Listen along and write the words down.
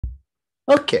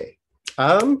Okay.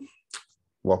 Um,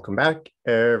 Welcome back,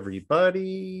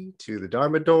 everybody, to the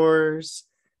Dharma Doors.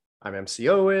 I'm MC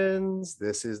Owens.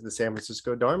 This is the San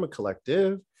Francisco Dharma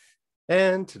Collective.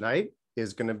 And tonight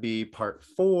is going to be part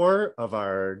 4 of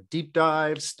our deep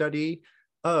dive study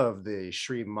of the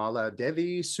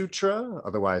Srimaladevi Sutra,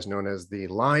 otherwise known as the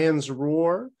Lion's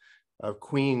Roar of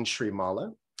Queen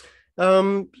Śrīmālā.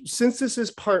 Since this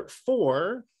is part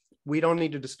 4, we don't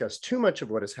need to discuss too much of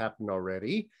what has happened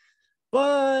already.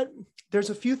 But there's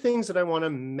a few things that I want to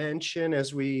mention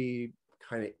as we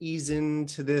kind of ease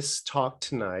into this talk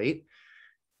tonight.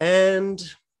 And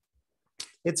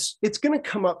it's going to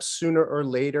come up sooner or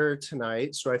later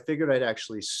tonight. So I figured I'd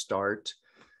actually start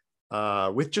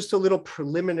with just a little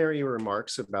preliminary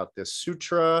remarks about this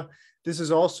sutra. This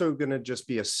is also going to just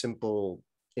be a simple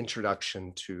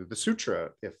introduction to the sutra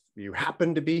if you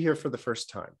happen to be here for the first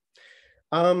time.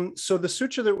 So the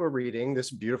sutra that we're reading,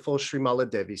 this beautiful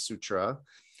Srimaladevi Sutra,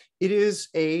 it is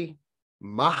a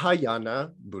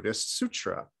Mahayana Buddhist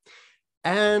sutra.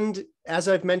 And as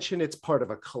I've mentioned, it's part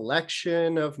of a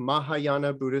collection of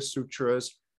Mahayana Buddhist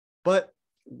sutras. But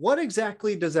what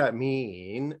exactly does that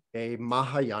mean, a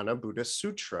Mahayana Buddhist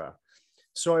sutra?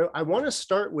 So I want to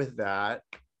start with that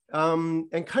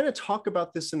and kind of talk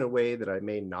about this in a way that I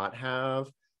may not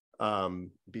have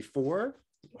before.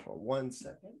 One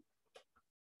second.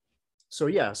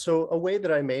 So a way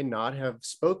that I may not have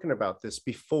spoken about this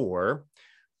before,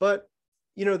 but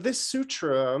this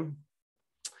sutra,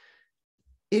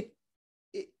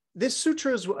 this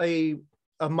sutra is a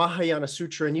Mahayana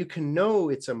sutra, and you can know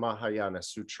it's a Mahayana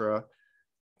sutra.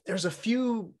 There's a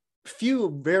few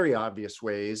very obvious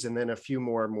ways, and then a few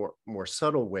more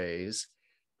subtle ways.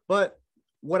 But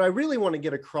what I really want to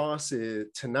get across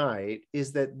tonight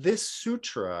is that this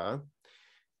sutra,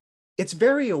 it's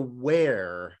very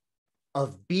aware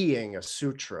of being a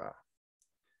sutra.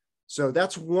 So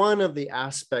that's one of the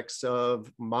aspects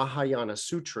of Mahayana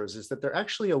sutras, is that they're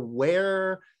actually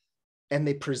aware and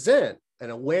they present an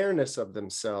awareness of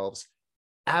themselves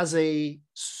as a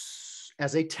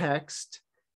text,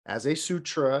 as a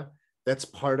sutra that's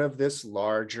part of this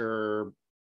larger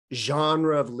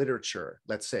genre of literature,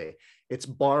 let's say. It's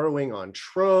borrowing on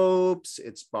tropes,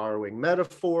 it's borrowing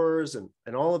metaphors and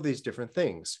all of these different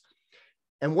things.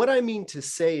 And what I mean to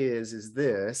say is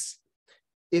this: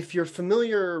 if you're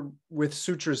familiar with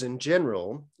sutras in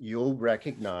general, you'll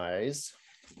recognize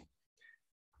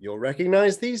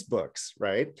these books,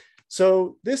 right?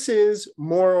 So this is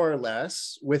more or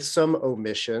less, with some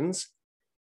omissions,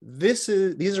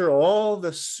 these are all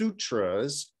the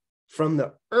sutras from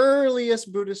the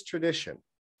earliest Buddhist tradition.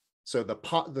 So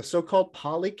the so-called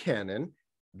Pali Canon,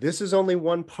 this is only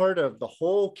one part of the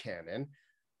whole canon.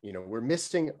 We're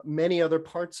missing many other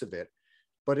parts of it.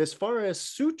 But as far as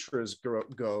sutras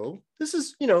go, this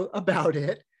is, about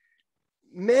it.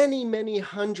 Many, many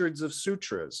hundreds of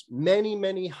sutras, many,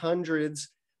 many hundreds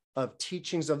of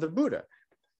teachings of the Buddha.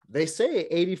 They say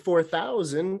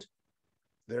 84,000.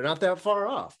 They're not that far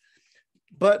off.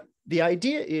 But the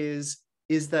idea is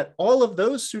that all of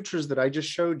those sutras that I just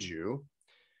showed you,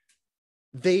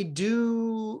 they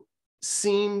do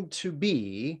seem to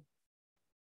be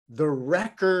the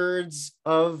records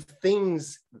of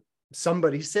things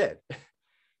somebody said.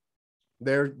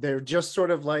 They're just sort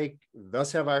of like,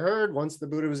 thus have I heard, once the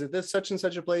Buddha was at this such and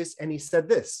such a place and he said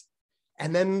this,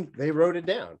 and then they wrote it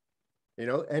down,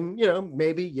 and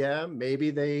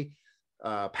maybe they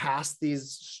passed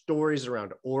these stories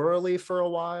around orally for a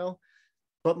while.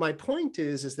 But my point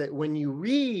is that when you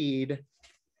read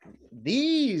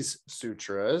these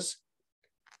sutras,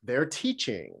 their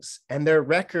teachings and their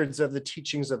records of the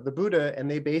teachings of the Buddha, and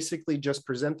they basically just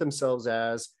present themselves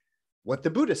as what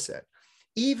the Buddha said.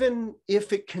 Even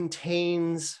if it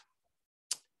contains,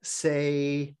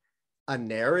 say, a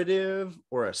narrative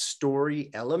or a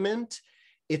story element,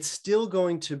 it's still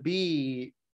going to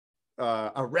be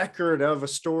a record of a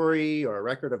story or a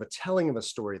record of a telling of a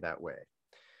story that way.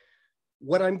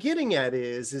 What I'm getting at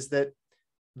is that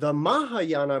the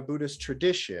Mahayana Buddhist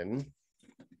tradition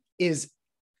is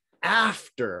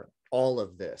after all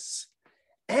of this,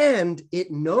 and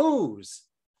it knows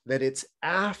that it's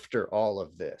after all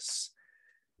of this.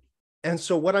 And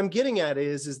so what I'm getting at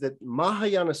is that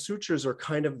Mahayana sutras are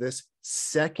kind of this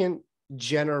second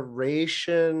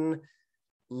generation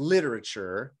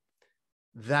literature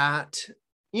that,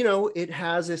 it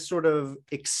has a sort of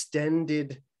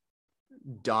extended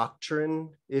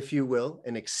doctrine, if you will,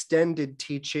 an extended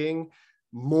teaching,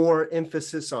 more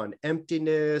emphasis on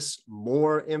emptiness,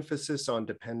 more emphasis on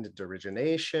dependent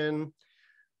origination.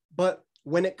 But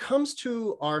when it comes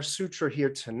to our sutra here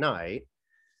tonight,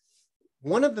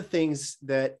 one of the things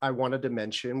that I wanted to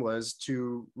mention was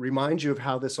to remind you of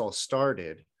how this all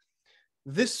started.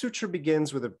 This sutra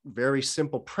begins with a very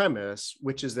simple premise,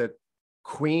 which is that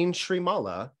Queen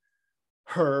Śrīmālā,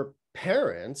 her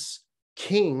parents,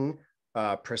 King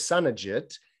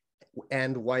Prasanajit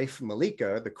and wife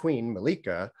Malika, the queen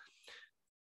Malika,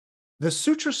 the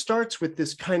sutra starts with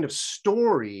this kind of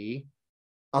story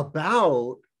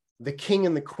about the king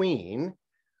and the queen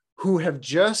who have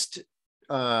just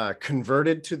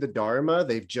converted to the Dharma.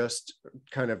 They've just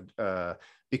kind of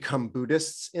become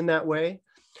Buddhists in that way.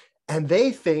 And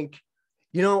they think,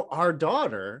 you know, our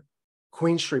daughter,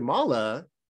 Queen Śrīmālā,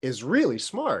 is really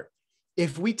smart.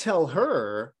 If we tell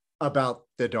her about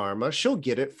the Dharma, she'll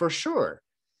get it for sure.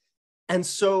 And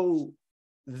so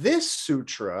this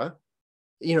sutra,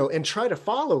 you know, and try to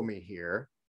follow me here,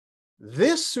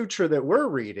 this sutra that we're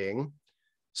reading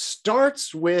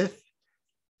starts with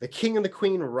the king and the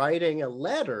queen writing a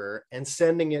letter and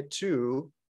sending it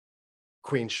to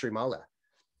Queen Śrīmālā.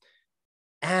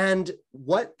 And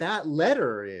what that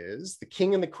letter is, the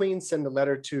king and the queen send a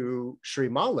letter to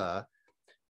Śrīmālā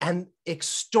and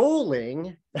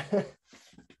extolling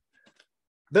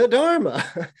the Dharma,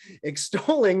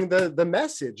 extolling the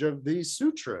message of these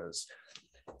sutras.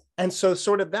 And so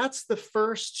sort of that's the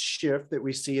first shift that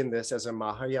we see in this as a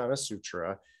Mahayana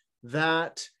sutra,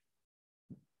 that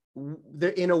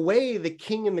in a way, the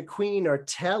king and the queen are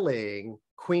telling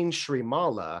Queen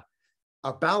Śrīmālā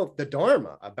about the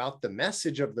Dharma, about the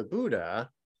message of the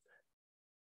Buddha,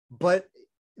 but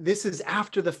this is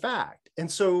after the fact. And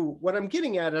so what I'm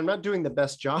getting at, I'm not doing the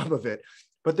best job of it,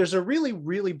 but there's a really,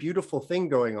 really beautiful thing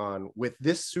going on with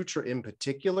this sutra in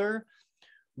particular,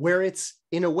 where it's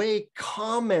in a way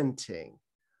commenting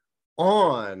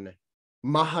on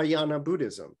Mahayana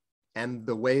Buddhism and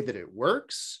the way that it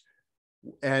works,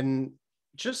 and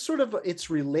just sort of its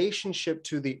relationship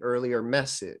to the earlier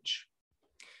message.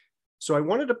 So I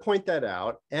wanted to point that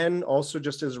out, and also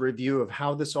just as a review of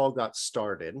how this all got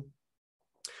started.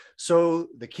 So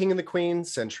the king and the queen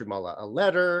send Śrīmālā a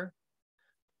letter.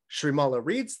 Śrīmālā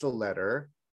reads the letter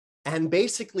and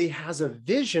basically has a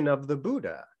vision of the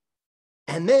Buddha.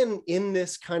 And then in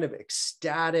this kind of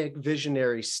ecstatic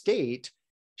visionary state,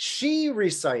 she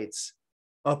recites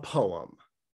a poem.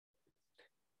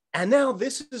 And now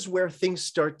this is where things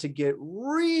start to get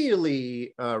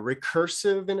really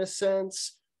recursive in a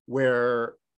sense,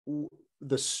 where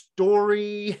the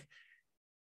story,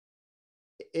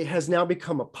 it has now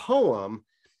become a poem.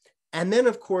 And then,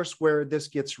 of course, where this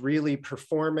gets really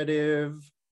performative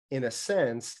in a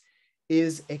sense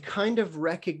is a kind of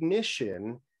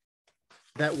recognition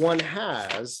that one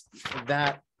has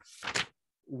that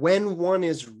when one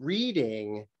is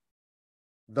reading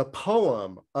the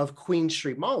poem of Queen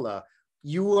Śrīmālā,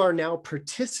 you are now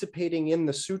participating in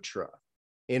the sutra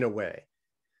in a way.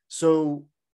 So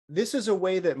this is a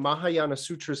way that Mahayana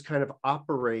sutras kind of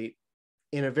operate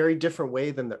in a very different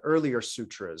way than the earlier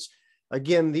sutras.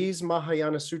 Again, these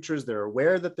Mahayana sutras, they're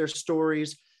aware that they're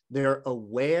stories, they're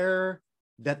aware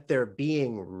that they're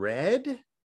being read.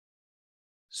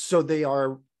 So they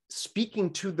are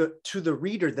speaking to the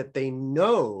reader that they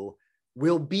know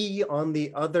will be on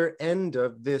the other end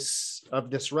of this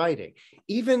writing.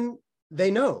 Even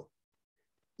they know,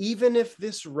 even if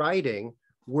this writing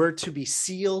were to be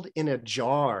sealed in a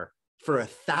jar for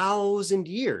 1,000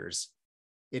 years,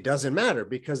 it doesn't matter,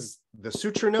 because the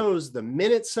sutra knows the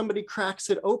minute somebody cracks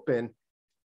it open,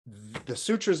 the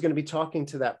sutra is going to be talking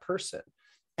to that person.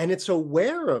 And it's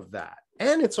aware of that.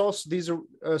 And it's also, these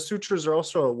sutras are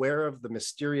also aware of the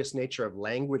mysterious nature of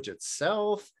language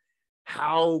itself,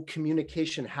 how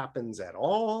communication happens at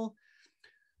all.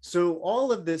 So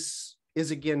all of this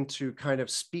is, again, to kind of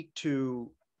speak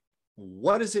to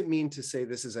what does it mean to say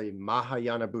this is a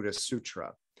Mahayana Buddhist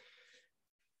sutra.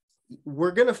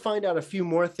 We're going to find out a few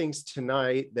more things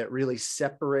tonight that really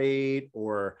separate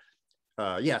or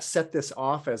set this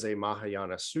off as a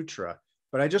Mahayana sutra.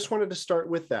 But I just wanted to start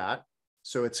with that.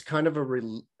 So it's kind of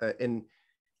an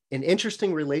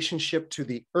interesting relationship to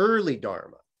the early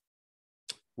Dharma,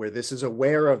 where this is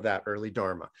aware of that early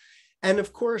Dharma. And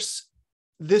of course,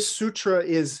 this sutra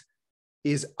is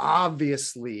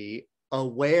obviously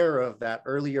aware of that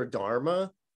earlier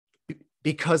Dharma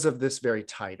because of this very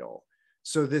title.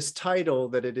 So this title,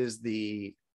 that it is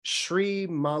the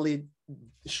Srimaladevi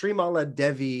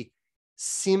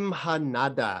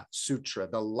Simhanāda Sūtra,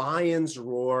 the lion's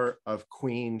roar of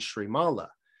Queen Śrīmālā.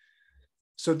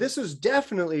 So this is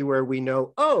definitely where we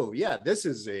know, oh yeah, this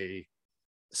is a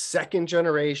second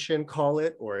generation, call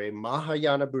it, or a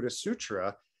Mahayana Buddha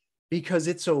Sutra, because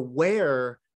it's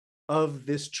aware of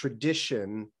this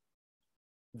tradition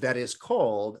that is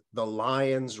called the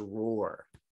lion's roar.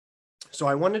 So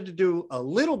I wanted to do a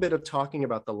little bit of talking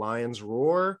about the lion's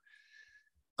roar.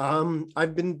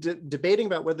 I've been debating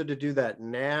about whether to do that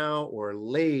now or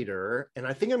later, and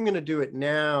I think I'm going to do it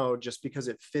now just because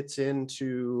it fits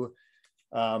into,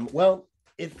 well,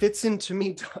 it fits into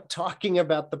me talking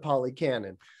about the Pali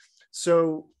Canon.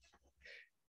 So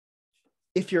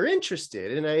if you're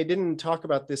interested, and I didn't talk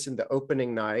about this in the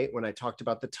opening night when I talked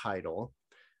about the title,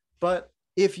 but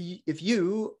if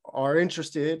you are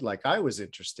interested, like I was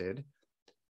interested,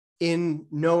 in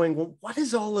knowing, well, what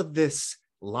is all of this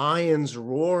lion's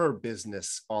roar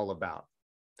business all about?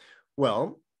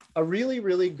 Well, a really,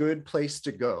 really good place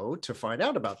to go to find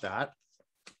out about that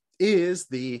is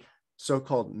the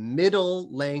so-called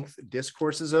middle length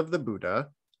discourses of the Buddha,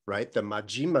 right? The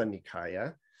Majjhima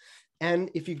Nikaya. And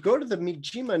if you go to the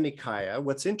Majjhima Nikaya,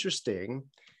 what's interesting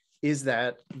is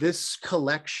that this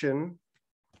collection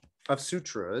of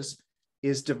sutras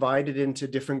is divided into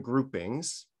different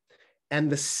groupings. And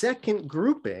the second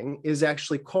grouping is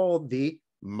actually called the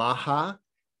Maha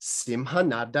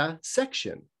Simhanāda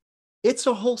section. It's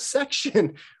a whole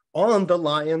section on the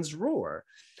lion's roar.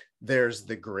 There's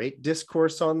the great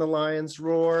discourse on the lion's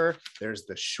roar. There's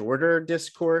the shorter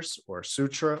discourse or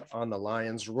sutra on the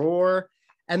lion's roar.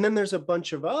 And then there's a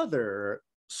bunch of other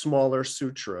smaller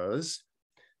sutras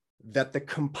that the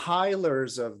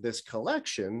compilers of this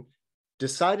collection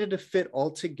decided to fit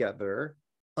all together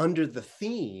under the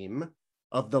theme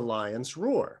of the lion's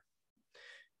roar.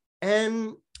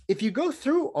 And if you go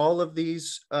through all of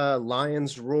these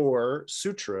lion's roar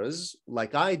sutras,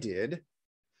 like I did,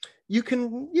 you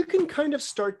can kind of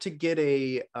start to get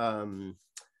a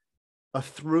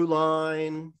through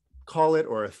line, call it,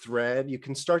 or a thread. You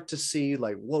can start to see,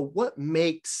 like, well, what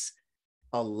makes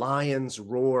a lion's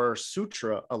roar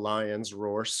sutra a lion's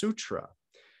roar sutra?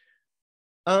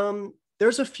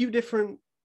 There's a few different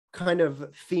kind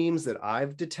of themes that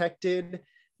I've detected.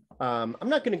 I'm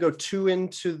not going to go too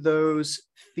into those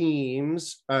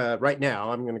themes right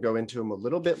now. I'm going to go into them a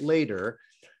little bit later.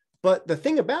 But the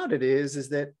thing about it is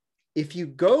that if you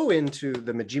go into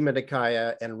the Majjhima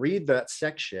Nikaya and read that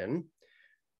section,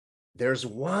 there's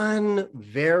one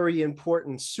very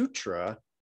important sutra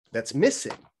that's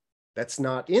missing, that's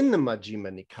not in the Majjhima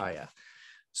Nikaya.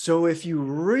 So if you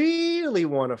really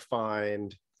want to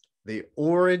find the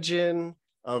origin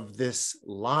of this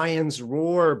lion's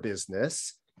roar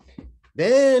business,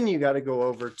 then you got to go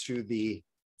over to the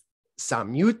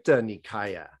Samyutta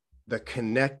Nikaya, the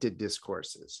connected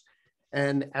discourses.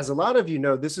 And as a lot of you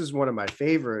know, this is one of my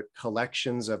favorite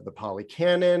collections of the Pali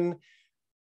Canon.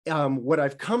 What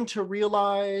I've come to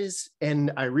realize,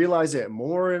 and I realize it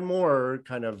more and more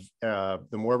kind of the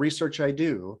more research I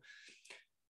do,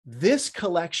 this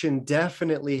collection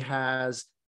definitely has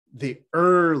the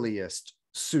earliest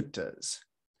suttas.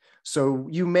 So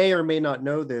you may or may not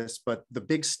know this, but the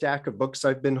big stack of books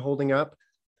I've been holding up,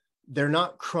 they're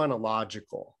not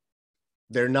chronological.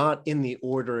 They're not in the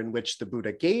order in which the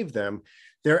Buddha gave them.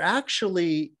 They're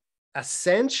actually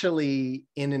essentially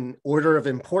in an order of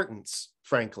importance,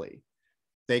 frankly.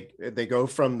 They go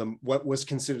from what was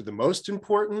considered the most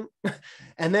important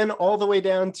and then all the way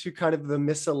down to kind of the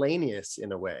miscellaneous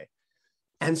in a way.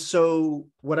 And so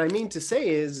what I mean to say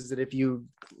is that if you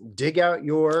dig out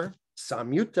your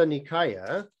Samyutta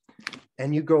Nikaya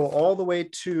and you go all the way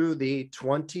to the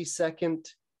 22nd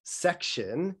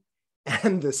section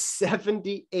and the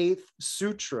 78th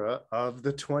sutra of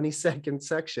the 22nd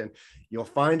section, you'll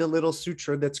find a little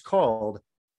sutra that's called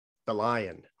the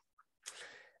lion.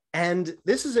 And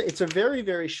this is it's a very,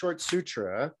 very short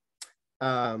sutra.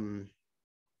 I'm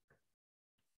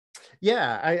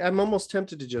almost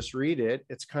tempted to just read it.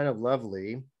 It's kind of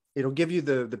lovely. It'll give you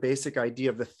the basic idea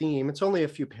of the theme. It's only a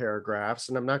few paragraphs,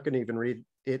 and I'm not going to even read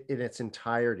it in its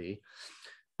entirety.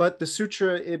 But the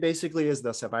sutra, it basically is,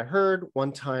 thus have I heard,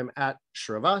 one time at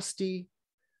Shravasti,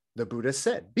 the Buddha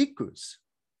said, Bhikkhus,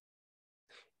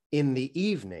 in the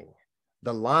evening,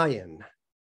 the lion,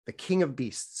 the king of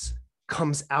beasts,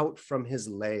 comes out from his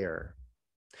lair.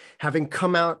 Having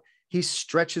come out, he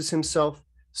stretches himself,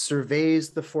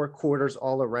 surveys the four quarters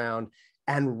all around,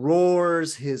 and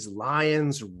roars his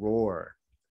lion's roar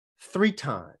 3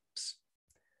 times.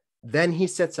 Then he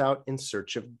sets out in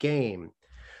search of game.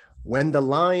 When the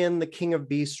lion, the king of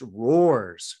beasts,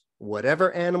 roars,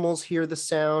 whatever animals hear the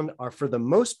sound are for the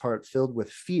most part filled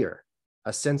with fear,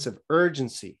 a sense of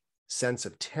urgency, sense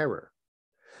of terror.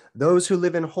 Those who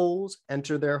live in holes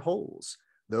enter their holes.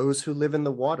 Those who live in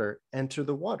the water enter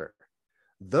the water.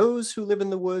 Those who live in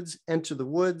the woods enter the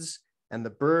woods, and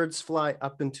the birds fly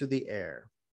up into the air.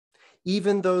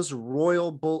 Even those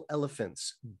royal bull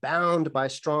elephants, bound by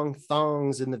strong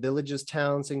thongs in the villages,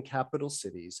 towns, and capital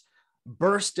cities,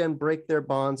 burst and break their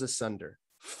bonds asunder,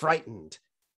 frightened.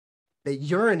 They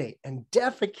urinate and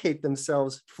defecate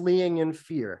themselves, fleeing in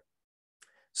fear.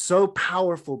 So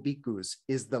powerful, bhikkhus,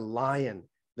 is the lion,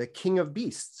 the king of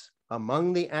beasts,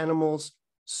 among the animals,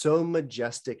 so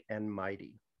majestic and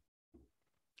mighty.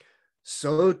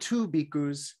 So too,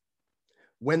 bhikkhus,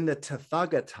 when the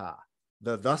Tathagata,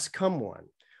 the thus come one,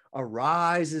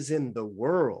 arises in the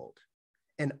world,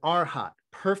 an arhat,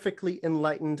 perfectly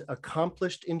enlightened,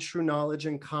 accomplished in true knowledge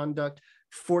and conduct,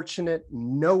 fortunate,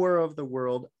 knower of the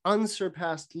world,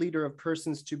 unsurpassed leader of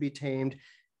persons to be tamed,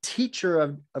 teacher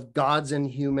of gods and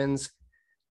humans,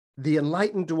 the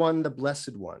enlightened one, the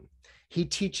blessed one. He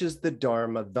teaches the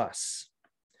Dharma thus.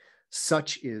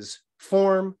 Such is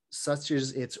form, such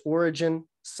is its origin,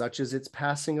 such is its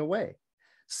passing away.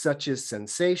 Such is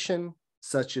sensation,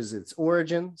 such is its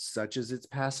origin, such is its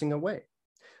passing away.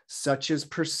 Such is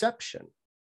perception,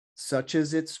 such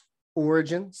is its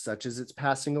origin, such is its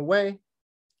passing away.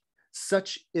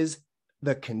 Such is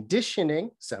the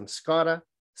conditioning, samskara,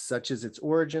 such is its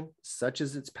origin, such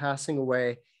is its passing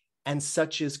away, and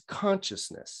such is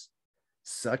consciousness,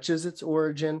 such is its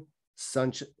origin,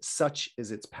 such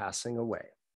is its passing away.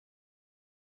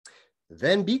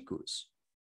 Then bhikkhus,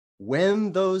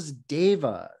 when those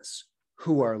devas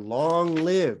who are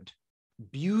long-lived,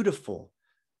 beautiful,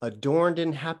 adorned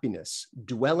in happiness,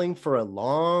 dwelling for a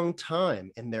long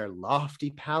time in their lofty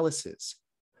palaces,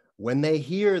 when they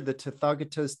hear the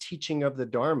Tathagata's teaching of the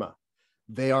Dharma,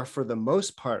 they are for the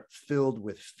most part filled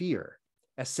with fear,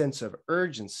 a sense of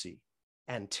urgency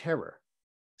and terror,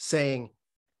 saying,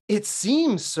 "It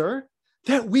seems, sir,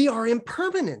 that we are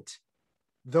impermanent,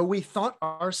 though we thought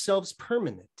ourselves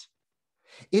permanent.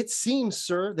 It seems,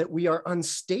 sir, that we are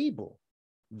unstable,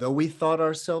 though we thought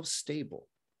ourselves stable.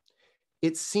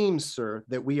 It seems, sir,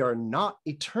 that we are not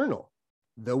eternal,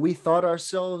 though we thought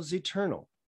ourselves eternal.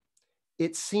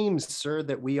 It seems, sir,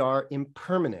 that we are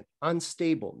impermanent,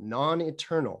 unstable,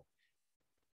 non-eternal,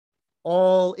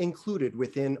 all included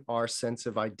within our sense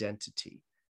of identity.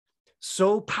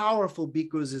 So powerful,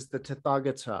 bhikkhus, is the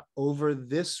Tathagata over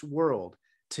this world,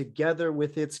 together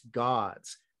with its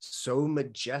gods, so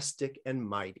majestic and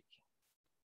mighty."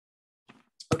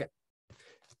 Okay.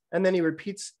 And then he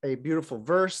repeats a beautiful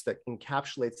verse that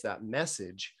encapsulates that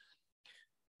message.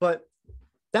 But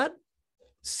that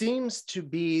seems to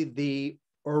be the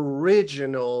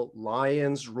original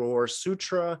Lion's Roar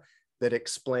Sutra that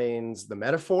explains the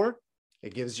metaphor.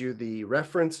 It gives you the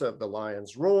reference of the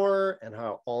lion's roar and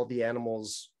how all the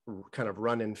animals kind of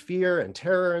run in fear and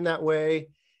terror in that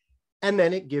way. And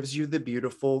then it gives you the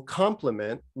beautiful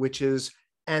complement, which is,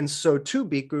 and so too,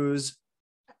 bhikkhus,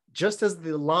 just as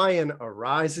the lion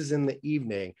arises in the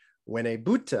evening, when a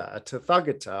Buddha, a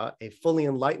Tathagata, a fully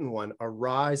enlightened one,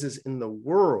 arises in the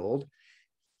world,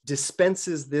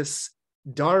 dispenses this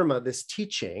Dharma, this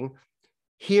teaching.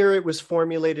 Here it was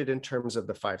formulated in terms of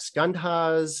the 5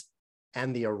 skandhas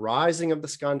and the arising of the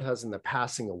skandhas and the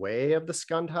passing away of the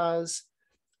skandhas,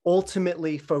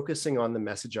 ultimately focusing on the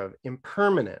message of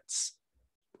impermanence.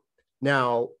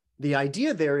 Now, the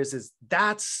idea there is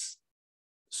that's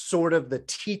sort of the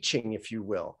teaching, if you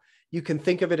will. You can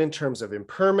think of it in terms of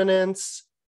impermanence.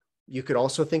 You could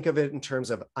also think of it in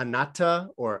terms of anatta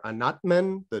or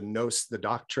anatman, the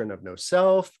doctrine of no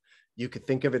self. You could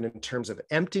think of it in terms of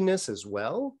emptiness as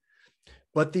well.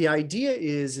 But the idea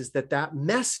is that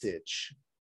message,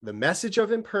 the message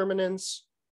of impermanence,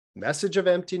 message of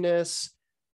emptiness,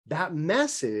 that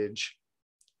message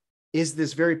is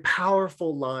this very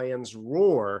powerful lion's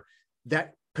roar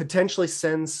that potentially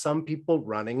sends some people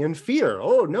running in fear.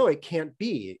 Oh, no, it can't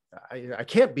be. I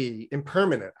can't be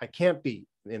impermanent. I can't be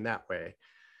in that way.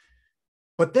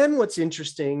 But then what's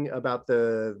interesting about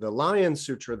the Lion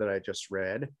Sutra that I just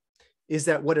read is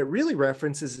that what it really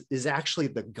references is actually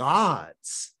the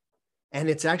gods. And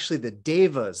it's actually the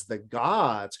devas, the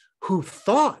gods, who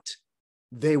thought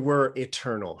they were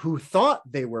eternal, who thought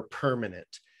they were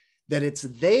permanent, that it's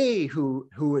they who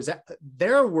is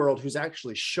their world who's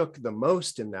actually shook the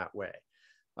most in that way.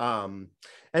 And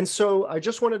so I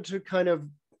just wanted to kind of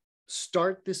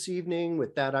start this evening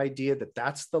with that idea that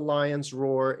that's the lion's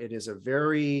roar. It is a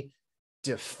very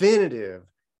definitive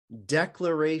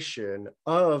declaration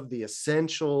of the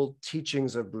essential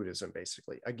teachings of Buddhism,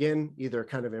 basically. Again, either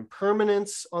kind of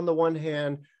impermanence on the one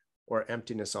hand or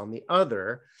emptiness on the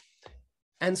other.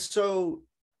 And so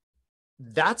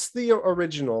that's the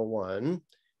original one.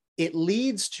 It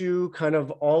leads to kind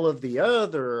of all of the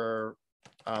other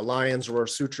Lion's Roar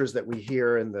Sutras that we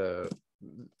hear in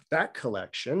that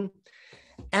collection.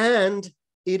 And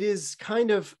it is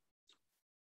kind of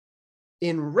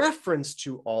in reference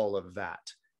to all of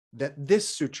that, that this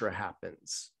sutra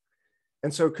happens.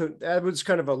 And so that was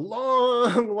kind of a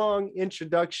long, long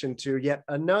introduction to yet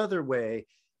another way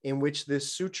in which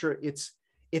this sutra,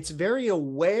 it's very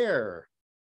aware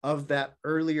of that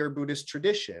earlier Buddhist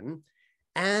tradition.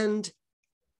 And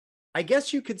I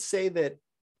guess you could say that,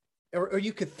 or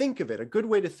you could think of it, a good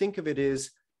way to think of it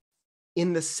is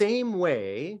in the same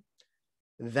way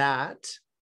that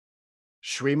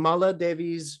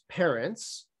Srimaladevi's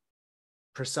parents,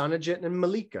 Prasanajit and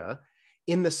Malika,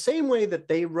 in the same way that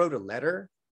they wrote a letter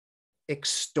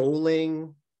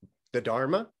extolling the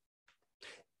Dharma,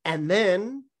 and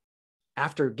then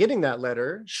after getting that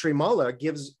letter, Śrīmālā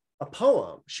gives a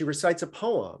poem. She recites a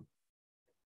poem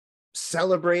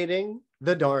celebrating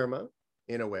the Dharma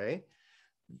in a way.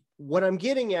 What I'm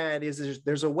getting at is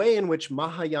there's a way in which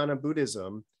Mahayana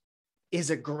Buddhism is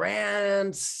a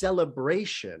grand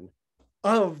celebration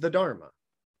of the Dharma.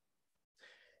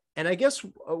 And I guess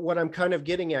what I'm kind of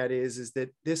getting at is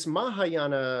that this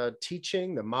Mahayana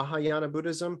teaching, the Mahayana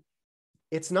Buddhism,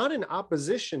 it's not in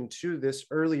opposition to this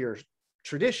earlier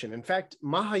tradition. In fact,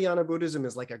 Mahayana Buddhism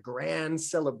is like a grand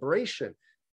celebration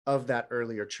of that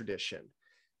earlier tradition.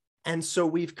 And so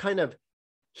we've kind of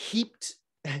heaped,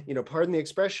 pardon the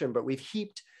expression, but we've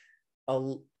heaped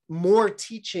more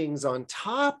teachings on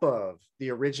top of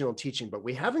the original teaching, but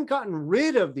we haven't gotten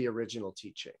rid of the original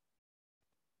teaching.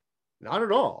 Not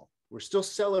at all. We're still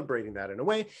celebrating that in a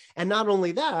way. And not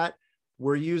only that,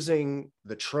 we're using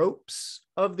the tropes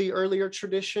of the earlier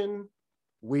tradition.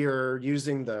 We're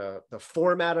using the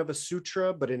format of a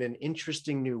sutra, but in an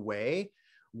interesting new way,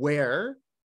 where,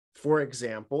 for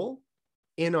example,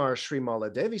 in our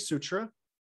Srimaladevi Sutra,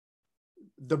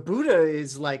 the Buddha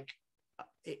is like,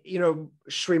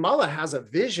 Śrīmālā has a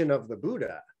vision of the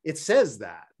Buddha. It says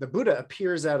that the Buddha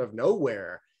appears out of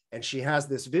nowhere, and she has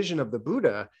this vision of the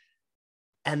Buddha.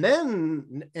 And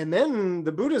then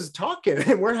the Buddha's talking,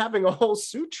 and we're having a whole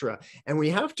sutra. And we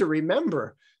have to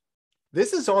remember,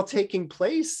 this is all taking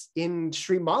place in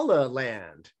Śrīmālā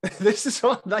land. This is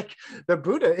all like the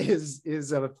Buddha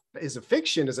is a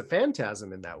fiction, is a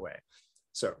phantasm in that way.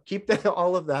 So keep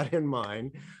all of that in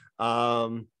mind.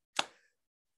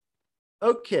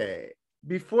 Okay,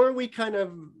 before we kind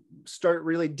of start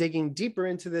really digging deeper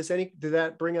into this, did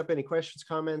that bring up any questions,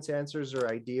 comments, answers, or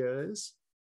ideas?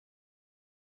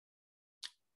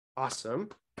 Awesome.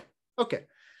 Okay,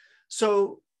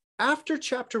 so after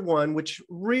chapter 1, which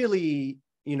really,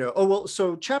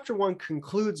 so chapter 1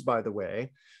 concludes, by the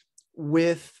way,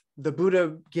 with the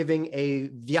Buddha giving a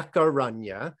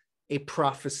Vyakaranya, a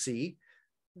prophecy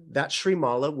that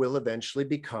Śrīmālā will eventually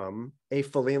become a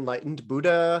fully enlightened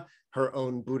Buddha, her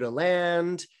own Buddha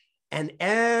land, and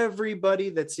everybody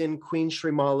that's in Queen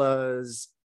Śrīmālā's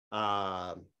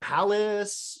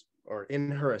palace, or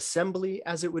in her assembly,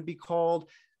 as it would be called,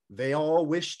 they all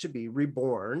wish to be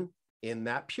reborn in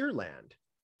that Pure Land.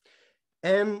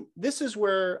 And this is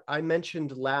where I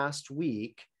mentioned last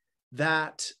week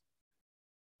that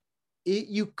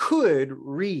you could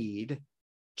read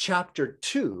chapter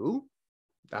 2.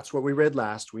 That's what we read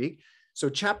last week. So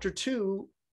chapter 2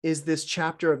 is this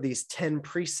chapter of these 10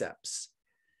 precepts.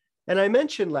 And I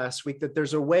mentioned last week that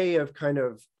there's a way of kind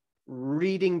of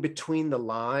reading between the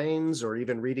lines, or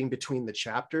even reading between the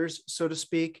chapters, so to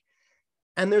speak.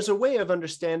 And there's a way of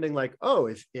understanding, like, oh,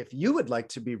 if you would like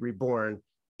to be reborn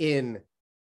in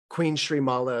Queen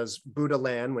Śrīmālā's Buddha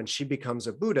land when she becomes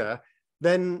a Buddha,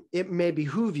 then it may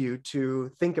behoove you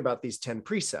to think about these 10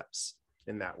 precepts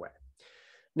in that way.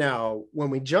 Now, when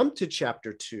we jump to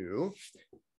chapter 2,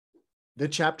 the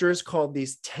chapter is called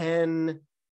these 10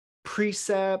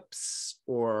 precepts,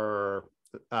 or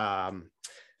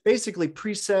basically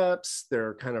precepts.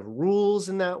 They're kind of rules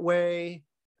in that way.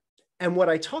 And what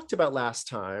I talked about last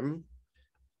time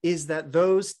is that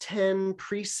those 10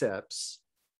 precepts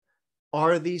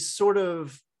are these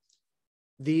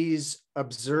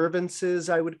observances,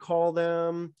 I would call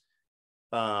them,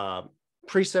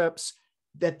 precepts,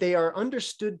 that they are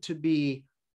understood to be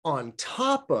on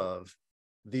top of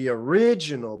the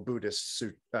original Buddhist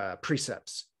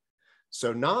precepts.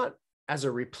 So not as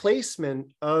a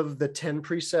replacement of the 10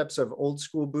 precepts of old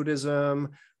school Buddhism,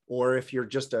 or if you're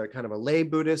just a kind of a lay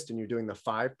Buddhist and you're doing the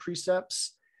 5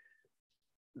 precepts.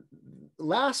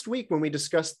 Last week, when we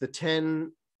discussed the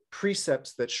 10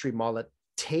 precepts that Śrīmālā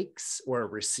takes, or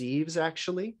receives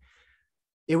actually,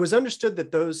 it was understood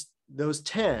that those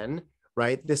 10,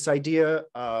 right, this idea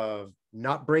of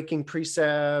not breaking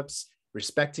precepts,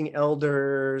 respecting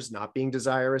elders, not being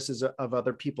desirous of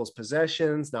other people's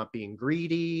possessions, not being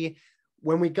greedy.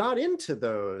 When we got into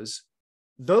those,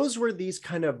 those were these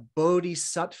kind of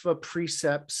bodhisattva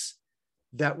precepts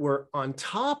that were on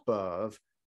top of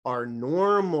our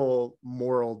normal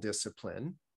moral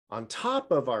discipline. On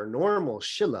top of our normal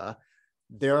shila,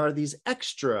 there are these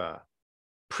extra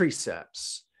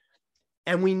precepts.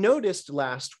 And we noticed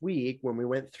last week when we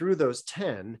went through those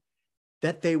 10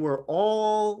 that they were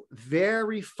all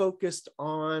very focused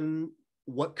on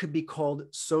what could be called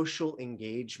social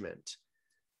engagement,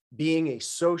 being a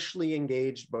socially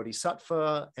engaged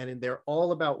bodhisattva, and they're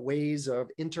all about ways of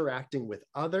interacting with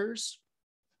others.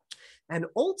 And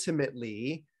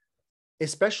ultimately,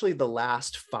 especially the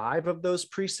last 5 of those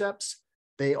precepts,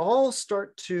 they all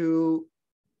start to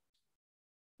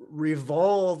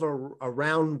revolve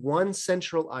around one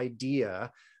central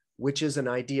idea, which is an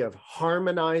idea of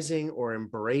harmonizing or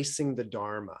embracing the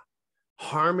Dharma,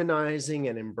 harmonizing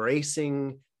and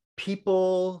embracing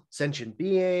people, sentient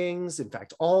beings, in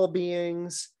fact, all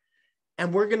beings.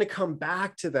 And we're going to come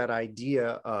back to that idea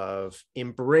of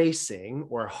embracing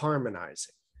or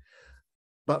harmonizing.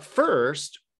 But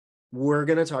first, we're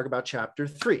going to talk about chapter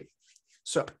 3.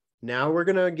 So now we're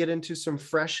going to get into some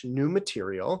fresh new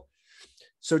material.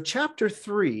 So chapter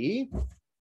 3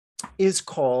 is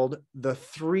called the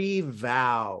Three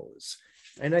Vows.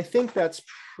 And I think that's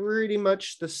pretty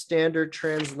much the standard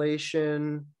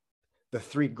translation, the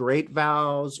Three Great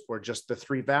Vows, or just the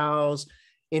Three Vows.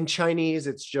 In Chinese,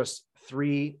 it's just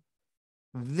three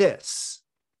this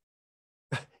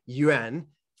yuan,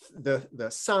 the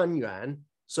san yuan.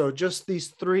 So just these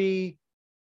 3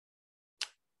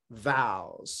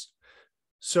 vows.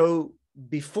 So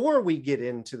before we get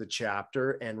into the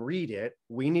chapter and read it,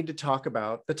 we need to talk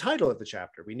about the title of the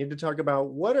chapter. We need to talk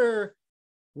about what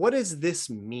does this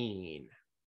mean?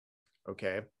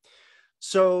 Okay.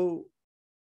 So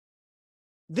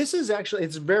this is actually,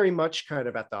 it's very much kind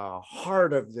of at the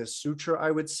heart of this sutra,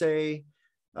 I would say.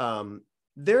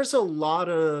 There's a lot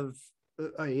of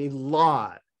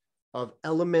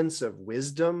elements of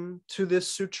wisdom to this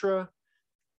sutra,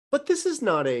 but this is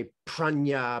not a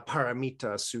prajna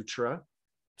paramita sutra.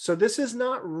 So this is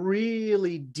not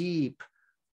really deep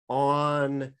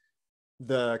on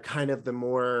the kind of the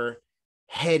more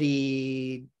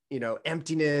heady,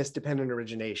 emptiness, dependent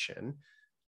origination.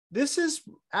 This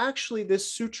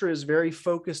sutra is very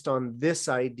focused on this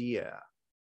idea.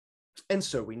 And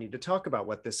so we need to talk about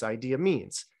what this idea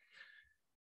means.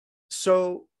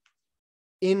 So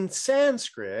in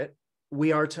Sanskrit,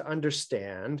 we are to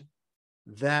understand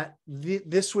that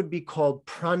this would be called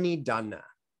pranidhana.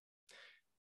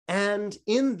 And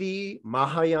in the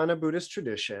Mahayana Buddhist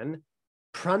tradition,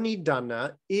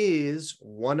 pranidhana is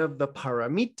one of the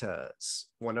paramitas,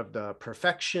 one of the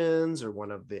perfections, or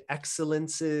one of the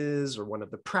excellences, or one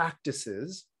of the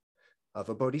practices of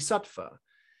a bodhisattva.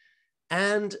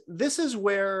 And this is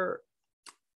where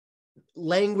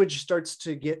language starts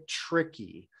to get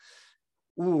tricky.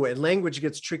 And language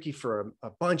gets tricky for a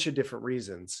bunch of different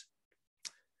reasons.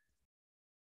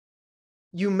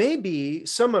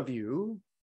 Some of you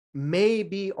may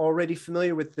be already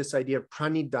familiar with this idea of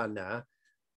pranidhana,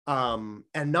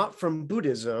 and not from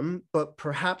Buddhism, but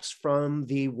perhaps from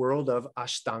the world of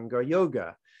Ashtanga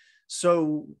yoga.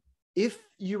 So if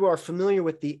you are familiar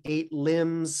with the 8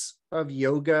 limbs of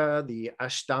yoga, the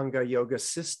Ashtanga yoga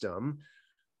system,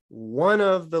 one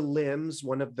of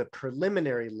the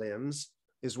preliminary limbs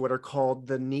is what are called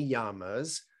the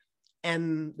niyamas.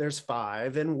 And there's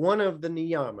 5. And one of the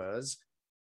niyamas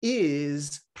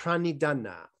is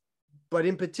pranidhana. But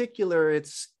in particular,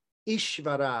 it's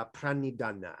Ishvara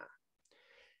pranidhana.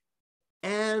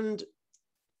 And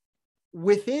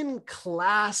within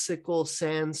classical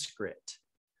Sanskrit,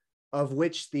 of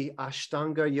which the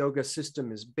Ashtanga yoga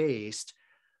system is based,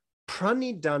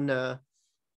 pranidhana,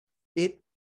 it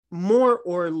more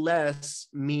or less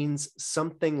means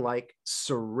something like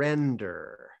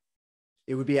surrender.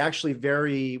 It would be actually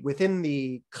within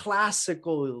the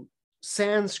classical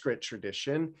Sanskrit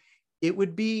tradition, it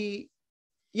would be,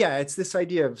 it's this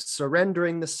idea of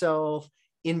surrendering the self.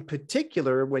 In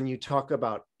particular, when you talk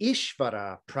about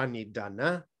Ishvara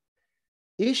pranidhana,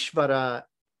 Ishvara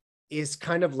is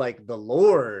kind of like the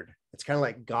Lord. It's kind of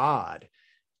like God.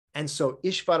 And so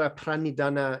Ishvara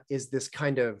pranidhana is this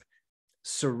kind of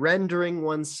surrendering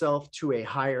oneself to a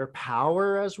higher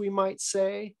power, as we might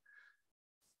say.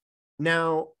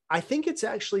 Now, I think it's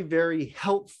actually very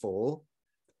helpful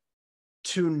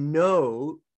to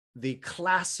know the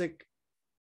classical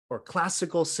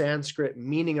Sanskrit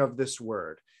meaning of this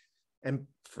word. And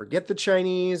forget the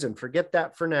Chinese and forget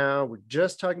that for now. We're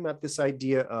just talking about this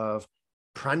idea of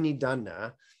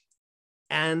pranidhana.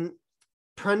 And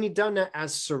pranidhana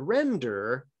as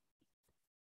surrender,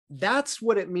 that's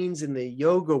what it means in the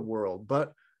yoga world.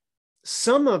 But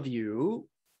some of you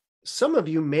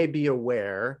may be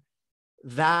aware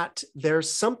that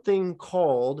there's something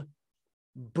called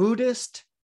Buddhist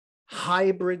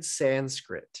hybrid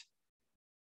Sanskrit.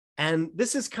 And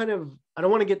this is kind of, I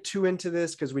don't want to get too into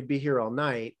this because we'd be here all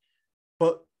night,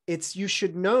 but you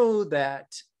should know that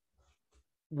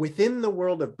within the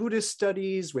world of Buddhist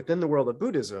studies, within the world of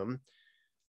Buddhism,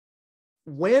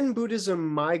 when Buddhism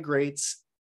migrates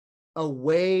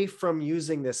away from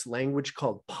using this language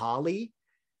called Pali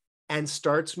and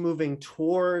starts moving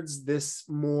towards this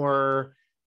more,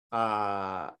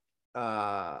 what do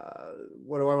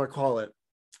I want to call it?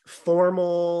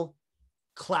 Formal,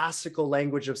 classical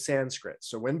language of Sanskrit.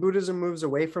 So when Buddhism moves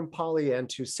away from Pali and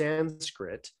to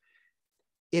Sanskrit,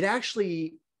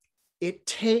 it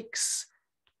takes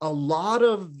a lot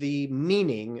of the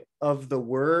meaning of the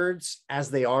words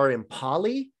as they are in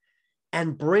Pali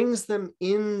and brings them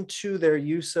into their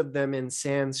use of them in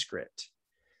Sanskrit.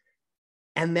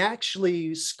 And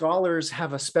actually, scholars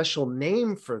have a special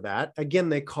name for that. Again,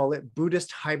 they call it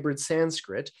Buddhist hybrid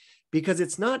Sanskrit because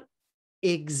it's not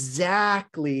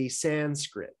exactly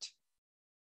Sanskrit.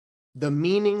 The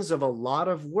meanings of a lot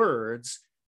of words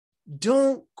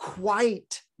don't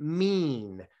quite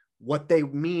mean what they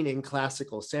mean in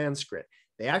classical Sanskrit.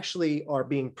 They actually are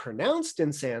being pronounced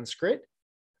in Sanskrit,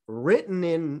 written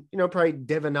in, probably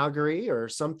Devanagari or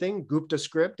something, Gupta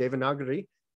script, Devanagari,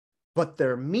 but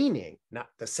their meaning, not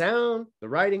the sound, the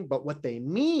writing, but what they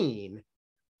mean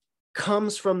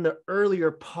comes from the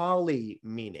earlier Pali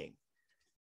meaning.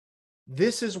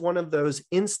 This is one of those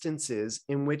instances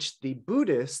in which the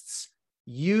Buddhists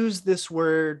use this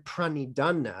word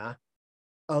pranidhana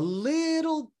a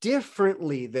little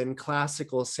differently than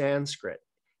classical Sanskrit.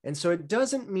 And so it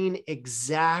doesn't mean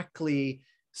exactly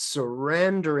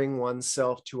surrendering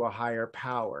oneself to a higher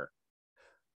power.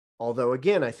 Although,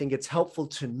 again, I think it's helpful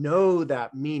to know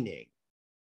that meaning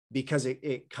because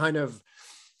it kind of,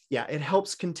 it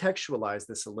helps contextualize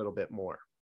this a little bit more.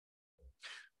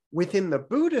 Within the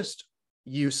Buddhist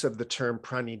use of the term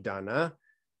pranidhana,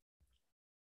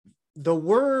 the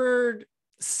word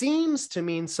seems to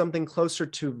mean something closer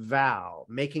to vow,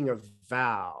 making a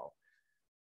vow.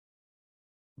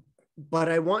 But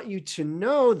I want you to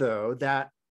know, though, that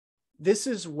this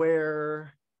is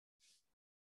where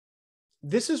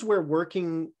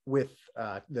working with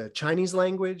the Chinese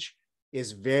language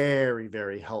is very,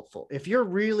 very helpful. If you're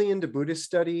really into Buddhist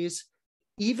studies,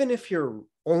 even if you're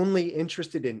only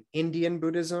interested in Indian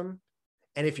Buddhism,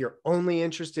 and if you're only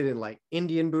interested in like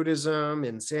Indian Buddhism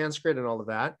and Sanskrit and all of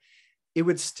that, it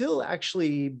would still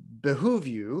actually behoove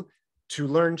you to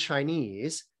learn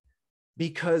Chinese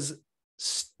because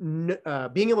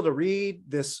being able to read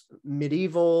this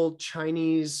medieval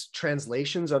Chinese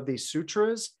translations of these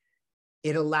sutras,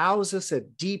 it allows us a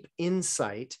deep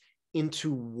insight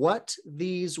into what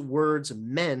these words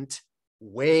meant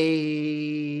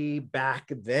way back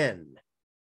then.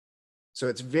 So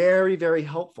it's very, very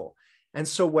helpful. And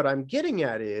so what I'm getting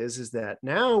at is that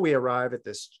now we arrive at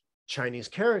this Chinese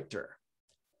character,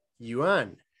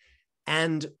 yuan.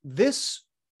 And this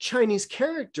Chinese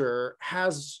character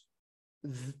has,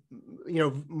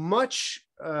 much,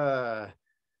 a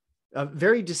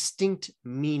very distinct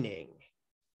meaning.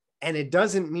 And it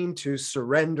doesn't mean to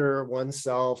surrender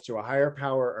oneself to a higher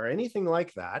power or anything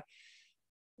like that.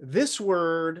 This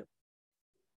word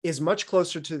is much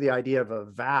closer to the idea of a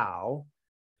vow,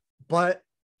 but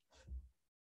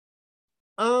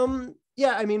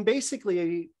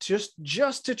basically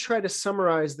just to try to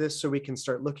summarize this so we can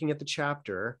start looking at the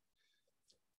chapter,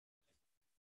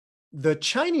 the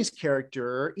Chinese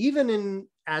character, even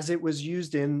as it was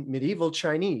used in medieval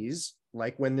Chinese,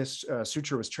 like when this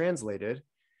sutra was translated,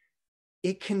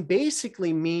 it can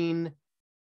basically mean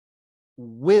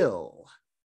will,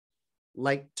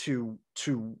 like to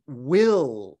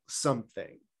will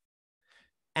something.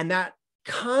 And that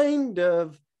kind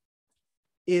of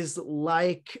is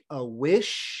like a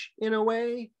wish in a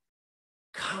way,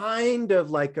 kind of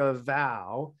like a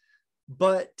vow.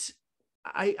 But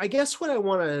I guess what I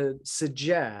want to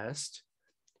suggest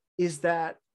is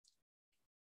that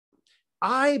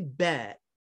I bet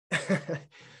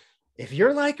if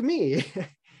you're like me,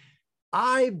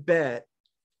 I bet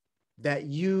that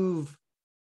you've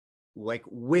like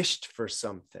wished for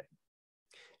something.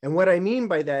 And what I mean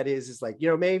by that is like,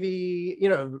 maybe,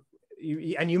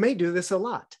 and you may do this a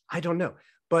lot. I don't know.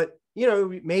 But,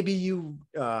 maybe you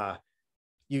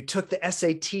took the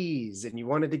SATs and you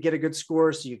wanted to get a good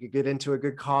score so you could get into a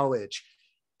good college.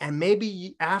 And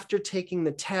maybe after taking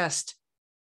the test,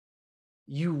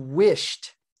 you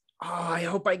wished, oh, I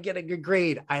hope I get a good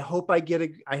grade. I hope I get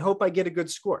a good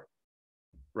score,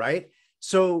 right?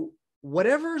 So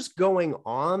whatever's going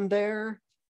on there,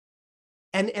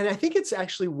 and I think it's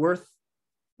actually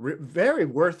very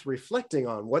worth reflecting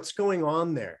on what's going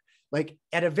on there. Like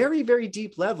at a very, very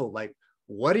deep level, like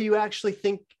what do you actually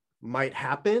think might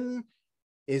happen?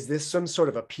 Is this some sort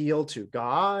of appeal to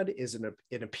God? Is it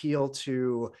an appeal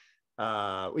to,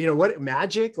 what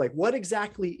magic? Like what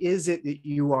exactly is it that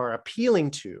you are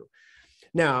appealing to?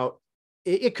 Now,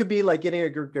 it could be like getting a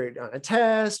good grade on a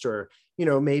test, or,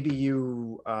 maybe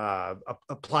you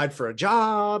applied for a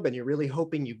job and you're really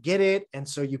hoping you get it. And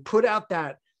so you put out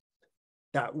that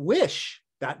wish,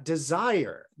 that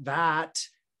desire, that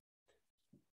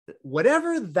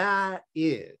whatever that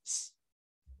is.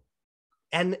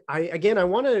 And I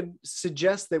want to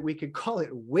suggest that we could call it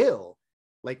will,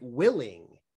 like willing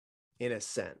in a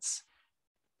sense.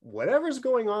 Whatever's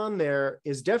going on there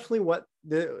is definitely what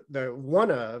the one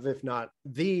of, if not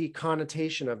the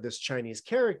connotation of this Chinese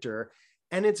character.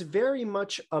 And it's very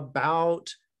much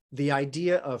about the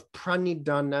idea of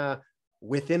pranidhana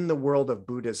within the world of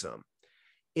Buddhism.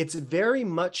 It's very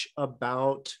much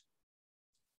about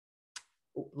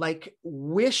like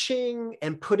wishing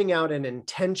and putting out an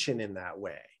intention in that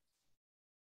way.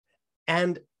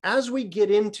 And as we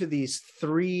get into these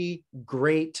three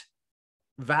great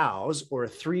vows or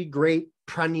three great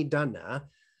pranidhana,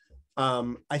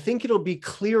 I think it'll be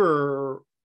clearer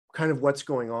kind of what's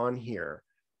going on here.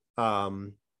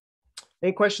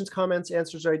 Any questions, comments,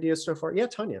 answers, or ideas so far? Yeah,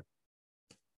 Tanya.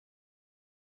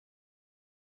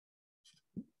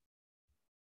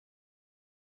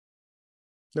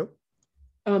 Nope.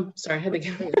 Sorry, I had to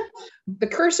get the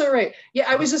cursor right. Yeah,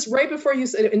 I was just right before you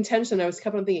said intention. I was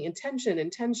kept on thinking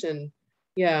intention.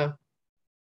 Yeah.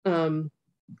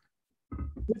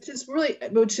 Which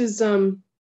is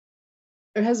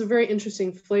it has a very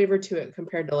interesting flavor to it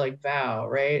compared to like vow,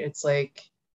 right? It's like,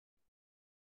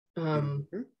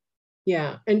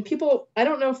 yeah. And people, I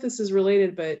don't know if this is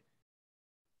related, but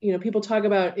people talk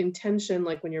about intention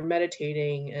like when you're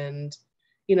meditating, and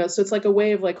so it's like a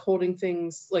way of like holding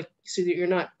things like so that you're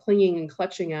not clinging and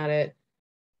clutching at it,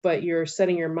 but you're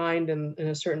setting your mind in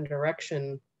a certain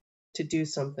direction to do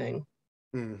something.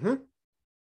 Mm-hmm.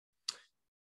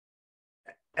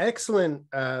 Excellent.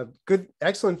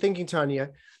 Excellent thinking,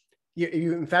 Tanya.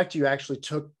 You in fact, you actually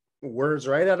took words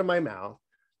right out of my mouth.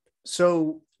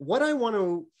 So what I want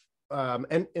to,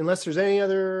 and unless there's any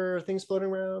other things floating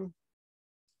around.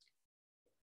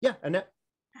 Yeah, Annette.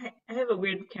 I have a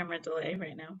weird camera delay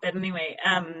right now. But anyway,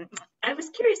 I was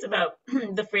curious about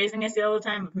the phrasing I see all the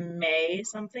time of may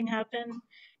something happen.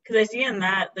 Because I see in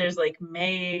that there's like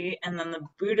may, and then the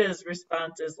Buddha's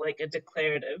response is like a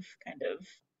declarative kind of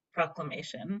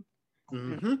proclamation.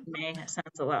 Mm-hmm. May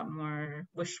sounds a lot more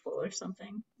wishful or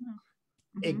something.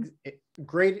 Mm-hmm.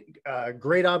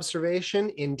 Great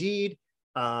observation indeed.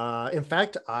 In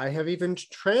fact, I have even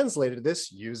translated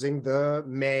this using the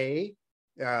may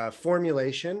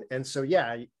formulation. And so,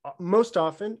 yeah, most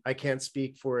often, I can't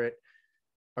speak for it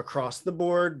across the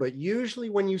board, but usually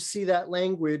when you see that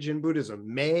language in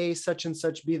Buddhism, may such and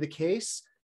such be the case,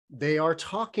 they are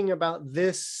talking about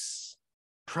this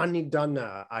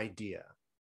pranidhana idea.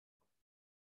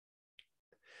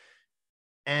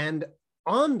 And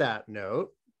on that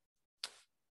note,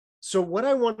 so what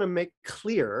I want to make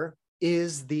clear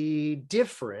is the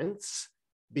difference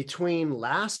between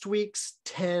last week's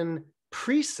 10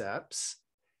 precepts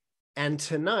and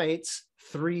tonight's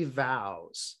 3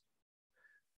 vows.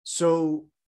 So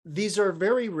these are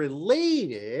very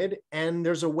related, and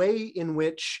there's a way in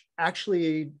which,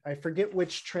 actually, I forget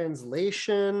which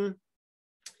translation,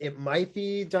 it might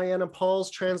be Diana Paul's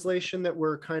translation that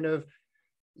we're kind of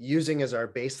using as our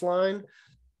baseline.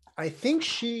 I think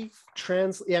she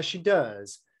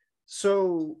does.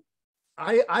 So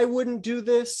I wouldn't do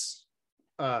this,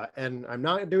 and I'm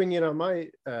not doing it on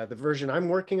the version I'm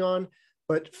working on.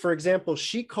 But for example,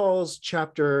 she calls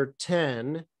chapter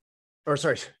 10,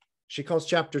 she calls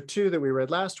chapter 2 that we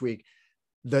read last week,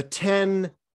 the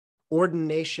 10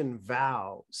 ordination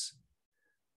vows.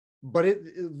 But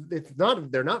it's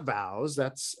not, they're not vows.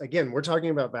 That's, again, we're talking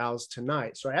about vows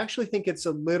tonight. So I actually think it's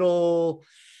a little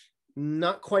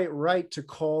not quite right to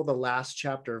call the last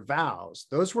chapter vows.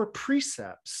 Those were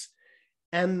precepts.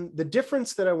 And the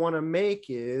difference that I want to make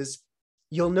is,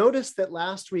 you'll notice that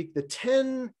last week, the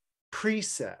 10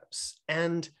 precepts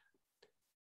and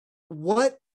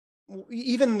what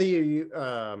even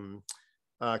the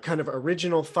kind of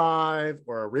original 5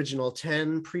 or original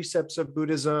 10 precepts of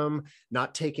Buddhism,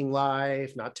 not taking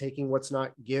life, not taking what's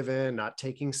not given, not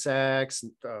taking sex,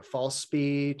 false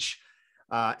speech,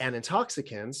 and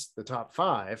intoxicants, the top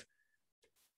 5,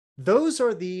 those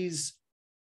are these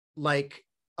like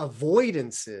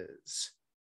avoidances.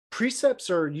 Precepts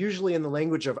are usually in the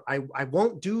language of I'm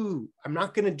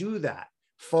not going to do that.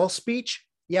 False speech,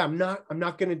 yeah, I'm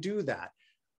not going to do that.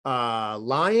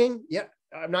 Lying, yeah,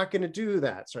 I'm not going to do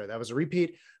that. Sorry, that was a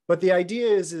repeat. But the idea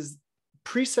is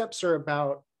precepts are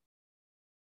about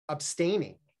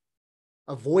abstaining,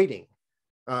 avoiding.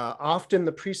 Often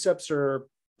the precepts are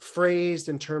phrased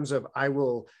in terms of I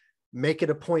will make it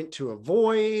a point to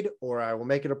avoid, or I will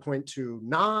make it a point to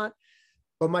not.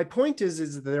 But my point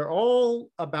is they're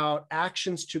all about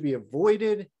actions to be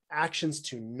avoided, actions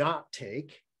to not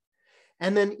take.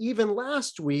 And then even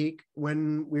last week,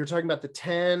 when we were talking about the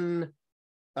 10,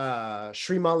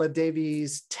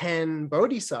 Srimaladevi's 10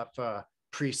 Bodhisattva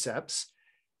precepts,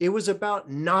 it was about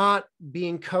not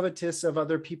being covetous of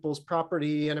other people's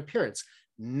property and appearance,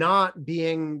 not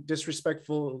being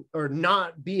disrespectful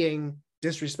to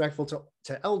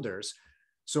elders.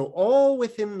 So all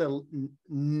within the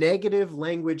negative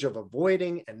language of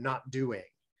avoiding and not doing.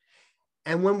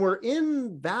 And when we're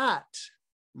in that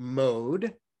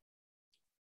mode,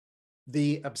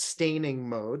 the abstaining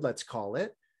mode, let's call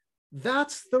it,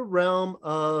 that's the realm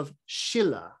of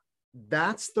Shila.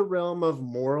 That's the realm of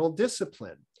moral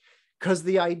discipline. Because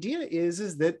the idea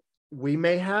is that we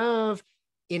may have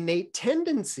innate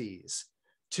tendencies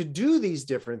to do these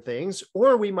different things,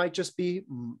 or we might just be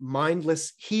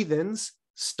mindless heathens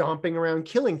stomping around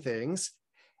killing things,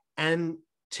 and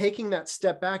taking that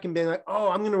step back and being like, oh,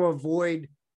 I'm going to avoid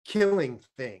killing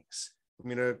things. I'm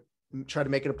going to try to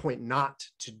make it a point not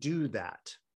to do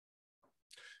that.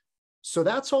 So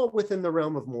that's all within the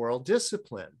realm of moral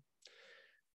discipline.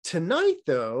 Tonight,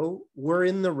 though, we're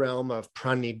in the realm of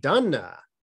pranidhana.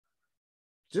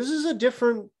 This is a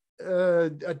different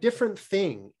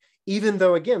thing, even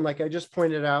though, again, like I just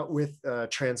pointed out with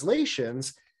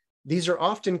translations, these are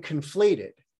often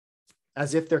conflated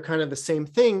as if they're kind of the same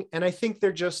thing. And I think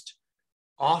they're just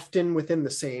often within the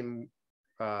same,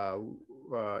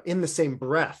 in the same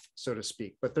breath, so to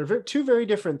speak, but they're two very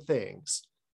different things.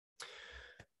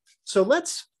 So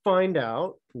let's find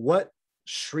out what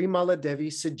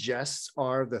Srimaladevi suggests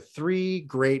are the 3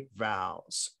 great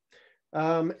vows.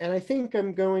 And I think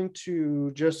I'm going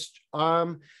to just,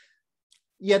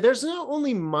 there's not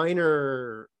only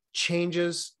minor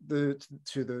changes to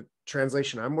the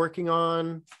translation I'm working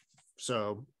on.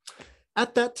 So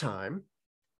at that time,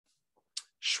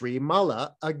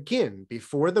 Śrīmālā, again,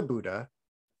 before the Buddha,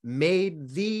 made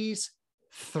these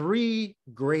 3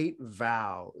 great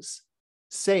vows,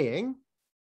 saying,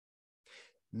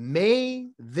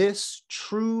 may this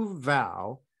true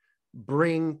vow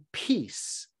bring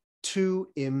peace to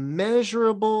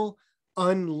immeasurable,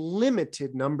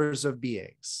 unlimited numbers of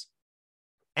beings,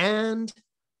 and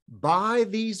by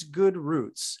these good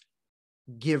roots,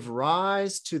 give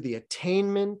rise to the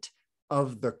attainment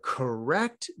of the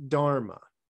correct Dharma.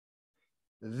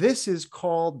 This is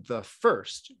called the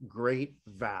first great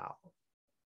vow,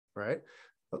 right?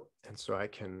 And so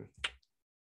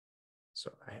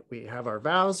we have our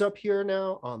vows up here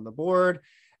now on the board.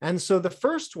 And so the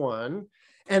first one,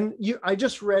 and I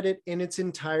just read it in its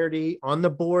entirety on the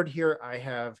board here. I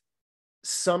have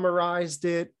summarized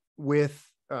it with,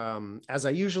 as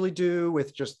I usually do,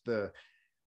 with just the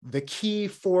key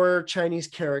 4 Chinese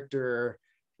character.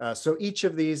 So each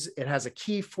of these, it has a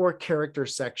key 4 character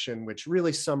section, which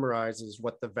really summarizes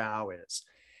what the vow is.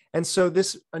 And so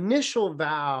this initial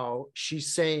vow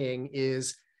she's saying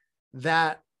is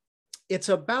that it's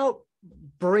about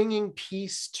bringing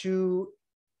peace to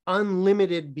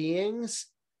unlimited beings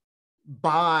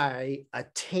by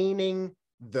attaining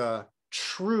the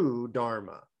true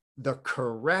Dharma, the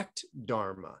correct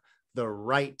Dharma, the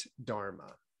right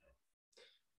Dharma.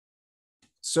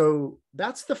 So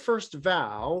that's the first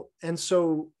vow. And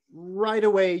so right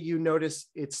away, you notice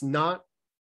it's not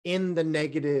in the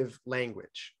negative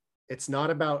language. It's not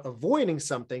about avoiding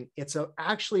something. It's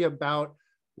actually about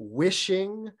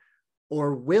wishing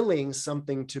or willing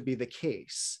something to be the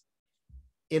case.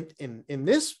 In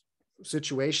this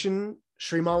situation,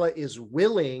 Śrīmālā is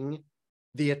willing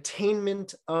the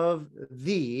attainment of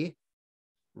the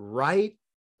right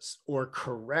or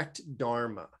correct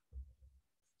Dharma.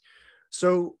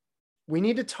 So we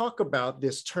need to talk about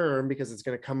this term because it's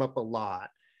going to come up a lot.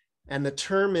 And the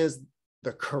term is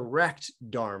the correct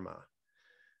Dharma.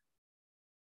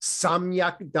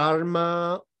 Samyak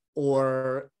Dharma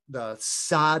or the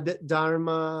Sad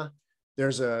Dharma.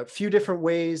 There's a few different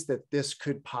ways that this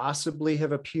could possibly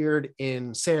have appeared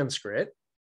in Sanskrit.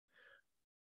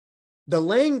 The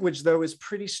language, though, is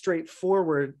pretty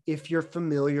straightforward if you're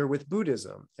familiar with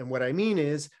Buddhism. And what I mean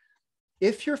is,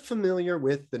 if you're familiar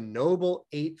with the Noble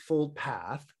Eightfold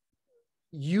Path,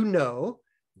 you know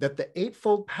that the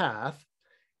Eightfold Path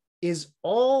is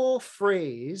all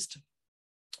phrased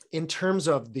in terms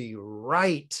of the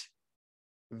right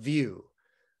view,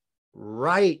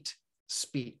 right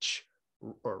speech,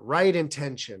 or right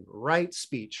intention, right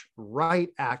speech, right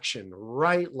action,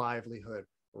 right livelihood,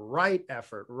 right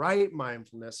effort, right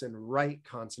mindfulness, and right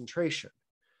concentration.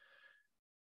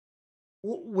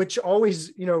 Which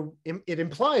always, it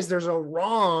implies there's a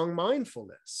wrong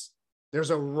mindfulness.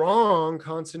 There's a wrong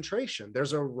concentration.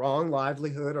 There's a wrong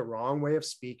livelihood, a wrong way of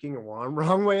speaking, a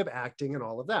wrong way of acting, and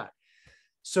all of that.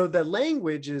 So the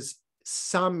language is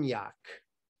samyak.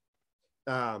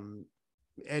 And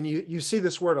you see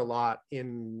this word a lot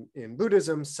in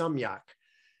Buddhism, samyak.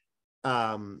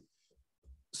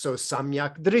 So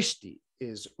samyak drishti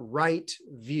is right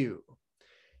view.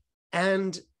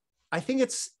 And I think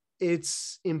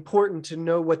it's important to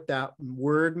know what that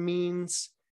word means.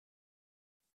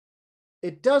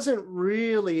 It doesn't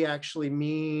really actually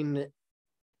mean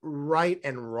right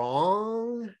and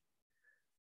wrong.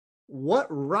 What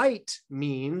right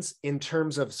means in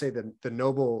terms of, say, the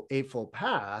Noble Eightfold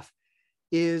Path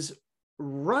is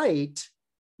right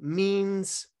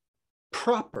means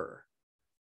proper.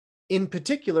 In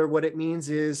particular, what it means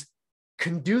is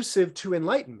conducive to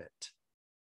enlightenment.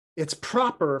 It's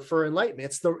proper for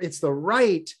enlightenment. It's the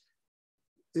right.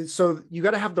 So you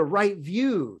got to have the right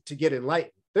view to get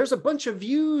enlightened. There's a bunch of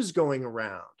views going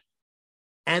around.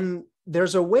 And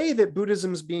there's a way that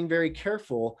Buddhism is being very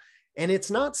careful. And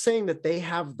it's not saying that they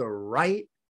have the right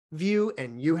view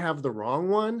and you have the wrong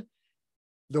one.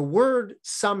 The word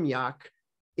samyak,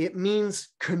 it means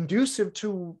conducive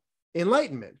to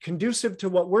enlightenment, conducive to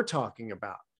what we're talking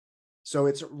about. So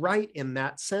it's right in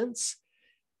that sense.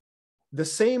 The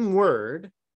same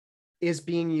word is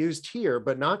being used here,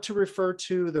 but not to refer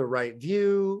to the right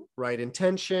view, right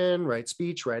intention, right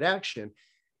speech, right action.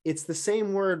 It's the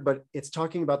same word, but it's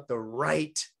talking about the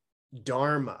right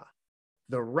Dharma,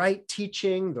 the right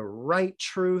teaching, the right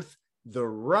truth, the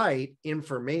right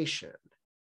information.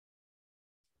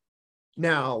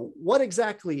 Now, what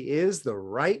exactly is the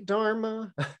right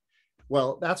Dharma?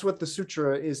 Well, that's what the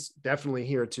sutra is definitely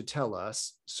here to tell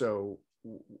us. So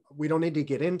we don't need to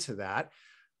get into that.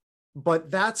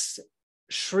 But that's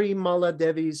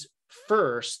Srimaladevi's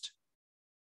first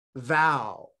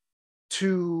vow,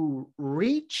 to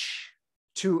reach,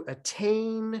 to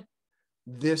attain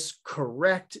this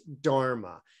correct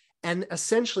Dharma, and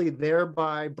essentially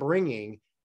thereby bringing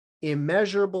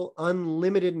immeasurable,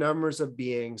 unlimited numbers of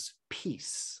beings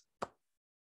peace.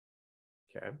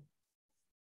 Okay.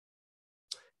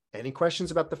 Any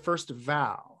questions about the first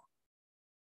vow?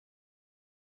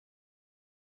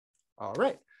 All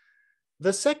right.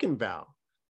 The second vow.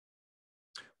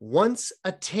 Once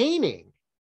attaining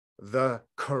the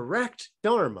correct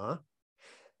Dharma,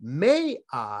 may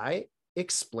I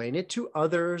explain it to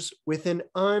others with an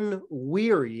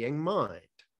unwearying mind.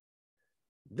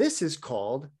 This is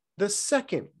called the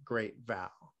second great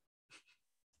vow.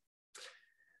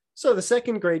 So the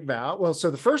second great vow, well,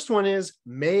 so the first one is,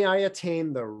 may I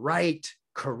attain the right,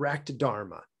 correct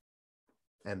Dharma.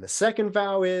 And the second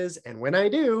vow is, and when I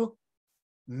do,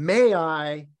 may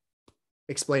I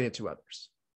explain it to others.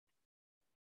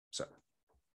 So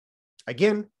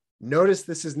again, notice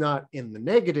this is not in the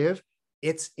negative,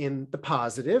 it's in the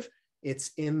positive. It's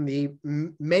in the,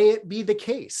 may it be the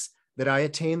case that I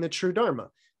attain the true Dharma.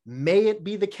 May it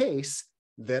be the case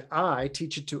that I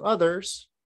teach it to others.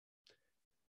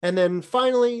 And then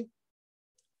finally,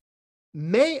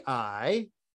 may I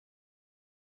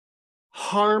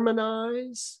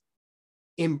harmonize,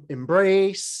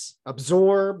 embrace,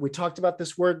 absorb. We talked about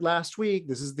this word last week.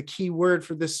 This is the key word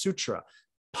for this sutra,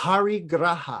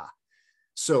 parigraha.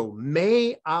 So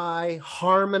may I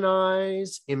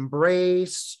harmonize,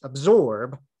 embrace,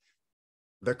 absorb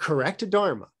the correct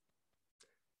Dharma,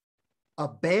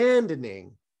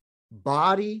 abandoning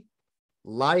body,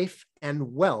 life,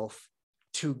 and wealth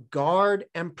to guard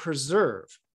and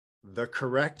preserve the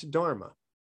correct Dharma.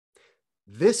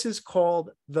 This is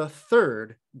called the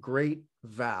third great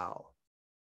vow.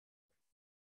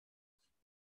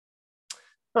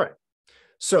 All right,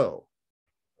 so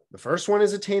the first one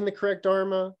is attain the correct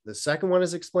Dharma. The second one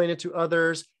is explain it to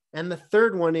others. And the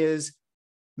third one is,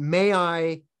 may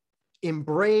I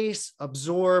embrace,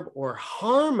 absorb, or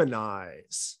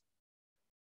harmonize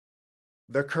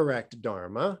the correct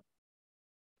Dharma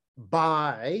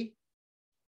by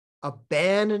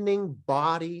abandoning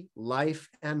body, life,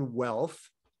 and wealth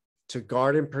to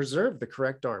guard and preserve the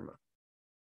correct Dharma.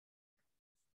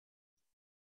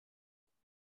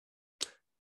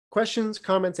 questions,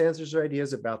 comments, answers, or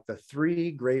ideas about the three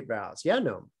great vows? Yeah,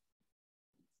 no.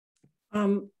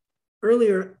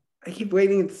 Earlier, I keep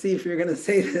waiting to see if you're going to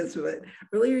say this, but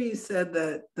earlier you said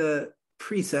that the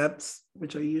precepts,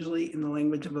 which are usually in the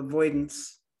language of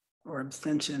avoidance or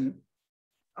abstention,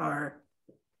 are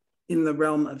in the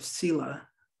realm of sila.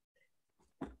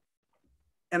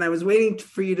 And I was waiting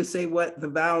for you to say what the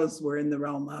vows were in the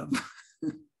realm of.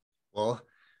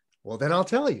 Well, then I'll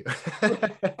tell you.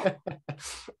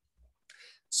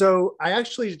 So I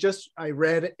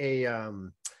read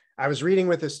I was reading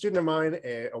with a student of mine,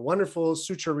 a wonderful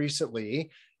sutra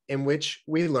recently, in which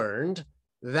we learned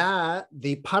that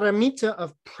the paramita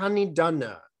of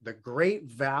pranidhana, the great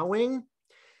vowing,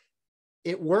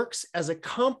 it works as a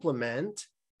complement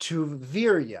to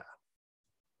virya,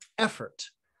 effort.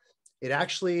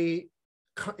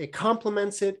 It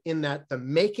complements it in that the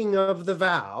making of the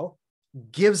vow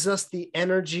gives us the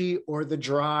energy or the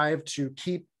drive to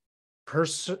keep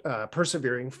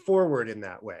persevering forward in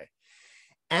that way.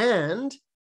 And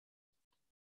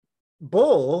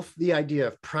both the idea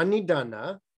of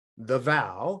pranidhana, the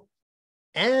vow,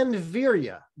 and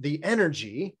virya, the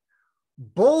energy,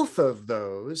 both of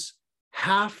those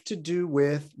have to do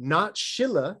with not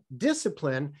shila,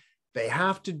 discipline, they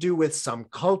have to do with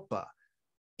samkalpa,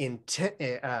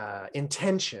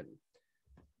 intention,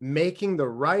 making the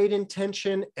right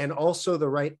intention and also the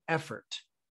right effort.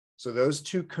 So those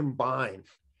two combine.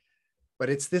 But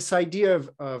it's this idea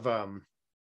of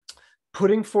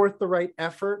putting forth the right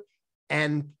effort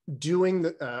and putting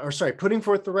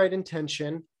forth the right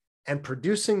intention and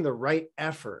producing the right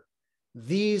effort.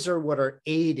 These are what are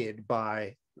aided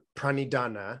by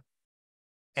pranidhana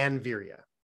and virya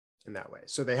in that way.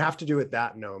 So they have to do with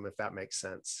that gnome, if that makes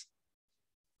sense.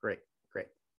 Great.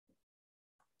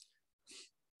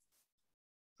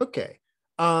 Okay.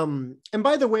 And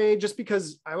by the way, just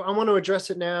because I want to address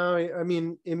it now, I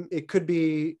mean, it could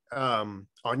be on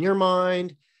your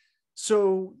mind.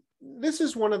 So this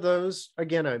is one of those,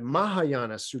 again, a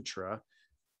Mahayana Sutra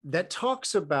that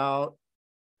talks about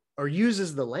or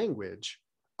uses the language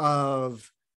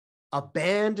of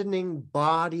abandoning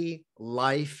body,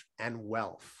 life, and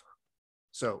wealth.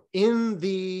 So in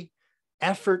the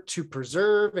effort to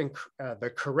preserve and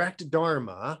the correct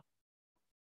Dharma,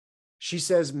 she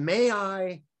says, may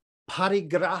I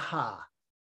parigraha,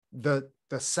 the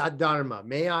sadharma,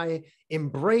 may I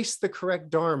embrace the correct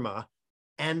Dharma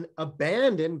and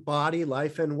abandon body,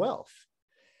 life, and wealth.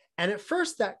 And at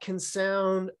first that can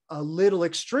sound a little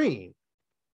extreme,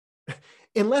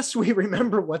 unless we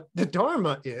remember what the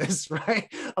Dharma is,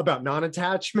 right? About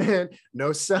non-attachment,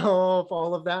 no self,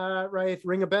 all of that, right?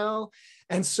 Ring a bell.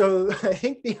 And so I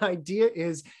think the idea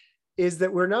is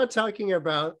that we're not talking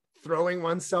about throwing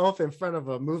oneself in front of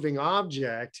a moving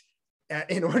object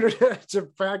in order to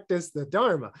practice the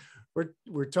Dharma.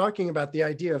 We're talking about the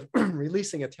idea of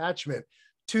releasing attachment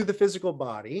to the physical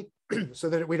body so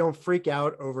that we don't freak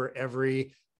out over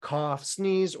every cough,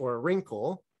 sneeze, or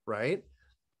wrinkle, right?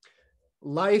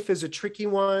 Life is a tricky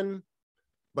one,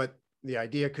 but the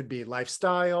idea could be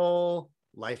lifestyle,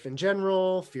 life in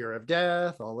general, fear of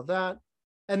death, all of that.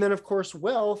 And then, of course,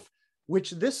 wealth,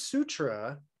 which this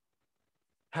sutra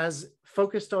has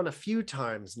focused on a few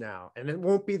times now, and it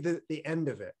won't be the end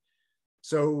of it.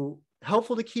 So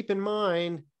helpful to keep in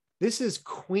mind, this is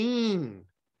Queen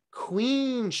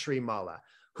Śrīmālā,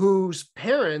 whose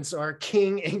parents are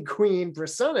King and Queen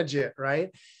Prasanajit,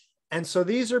 right? And so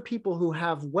these are people who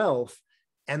have wealth,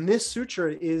 and this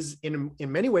sutra is in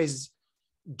many ways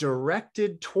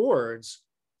directed towards,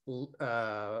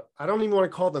 I don't even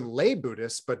want to call them lay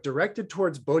Buddhists, but directed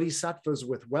towards bodhisattvas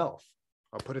with wealth.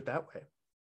 I'll put it that way.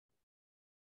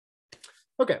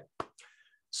 Okay,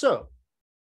 so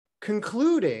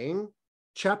concluding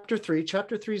chapter 3.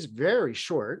 Chapter 3 is very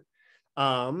short.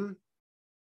 Then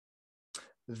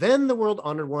the world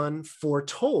honored one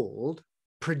foretold,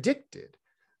 predicted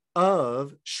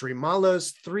of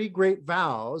Śrīmālā's three great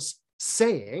vows,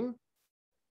 saying,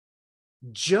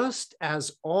 just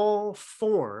as all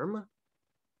form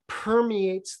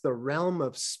permeates the realm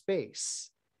of space,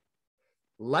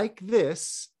 like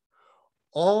this,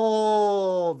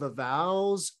 all the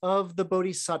vows of the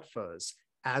bodhisattvas,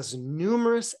 as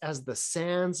numerous as the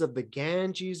sands of the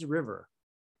Ganges River,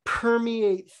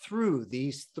 permeate through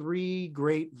these three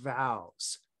great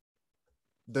vows.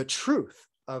 The truth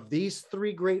of these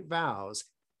three great vows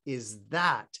is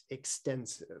that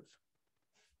extensive.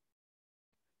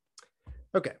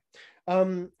 Okay.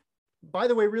 By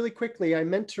the way, really quickly, I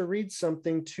meant to read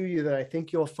something to you that I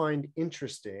think you'll find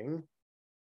interesting.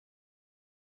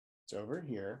 It's over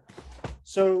here.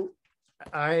 So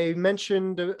I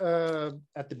mentioned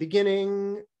at the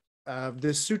beginning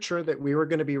this sutra that we were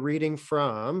going to be reading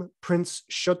from Prince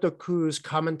Shotoku's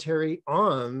commentary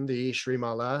on the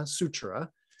Śrīmālā Sutra,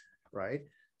 right?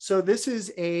 So this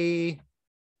is a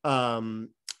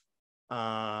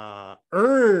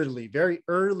very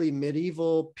early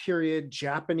medieval period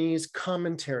Japanese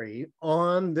commentary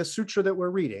on the sutra that we're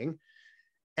reading.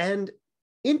 And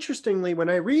interestingly, when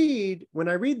I read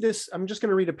this, I'm just going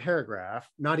to read a paragraph,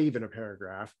 not even a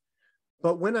paragraph,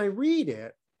 but when I read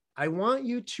it, I want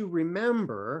you to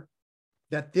remember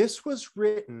that this was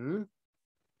written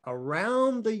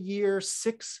around the year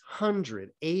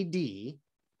 600 AD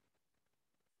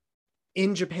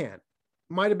in Japan.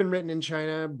 Might have been written in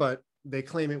China, but they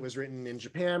claim it was written in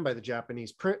Japan by the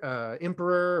Japanese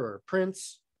emperor or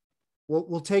prince.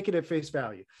 We'll take it at face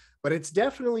value, but it's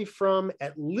definitely from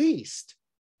at least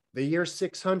the year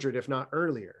 600, if not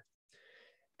earlier.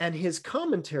 And his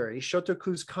commentary,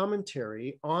 Shotoku's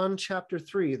commentary on chapter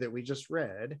 3 that we just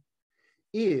read,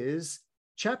 is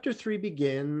chapter 3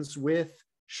 begins with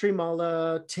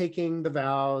Śrīmālā taking the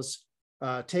vows,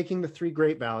 taking the 3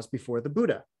 great vows before the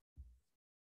Buddha.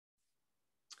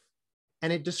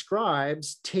 And it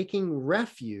describes taking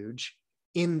refuge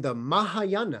in the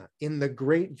Mahayana, in the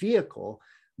great vehicle,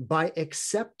 by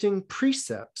accepting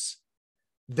precepts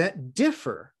that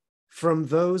differ from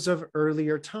those of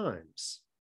earlier times.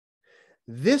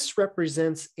 This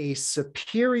represents a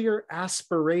superior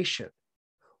aspiration,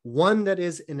 one that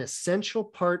is an essential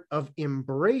part of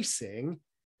embracing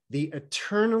the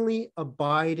eternally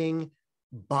abiding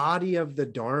body of the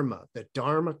Dharma, the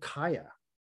Dharmakaya.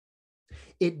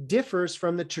 It differs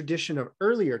from the tradition of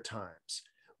earlier times,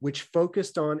 which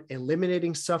focused on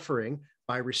eliminating suffering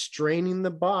by restraining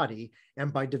the body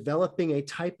and by developing a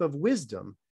type of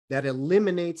wisdom that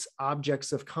eliminates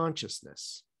objects of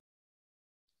consciousness.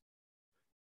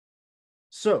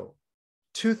 So,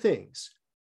 2 things.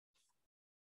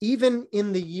 Even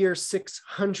in the year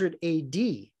 600 AD,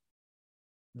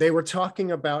 they were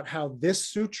talking about how this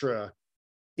sutra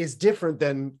is different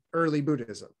than early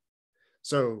Buddhism.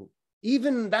 So,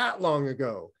 even that long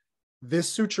ago, this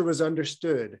sutra was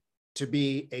understood to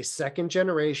be a 2nd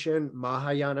generation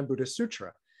Mahayana Buddha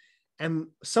Sutra. And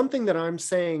something that I'm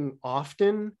saying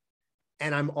often,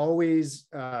 and I'm always,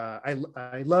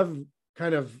 I love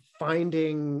kind of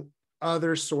finding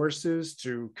other sources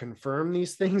to confirm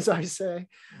these things I say.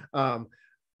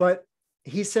 But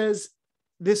he says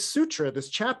this sutra, this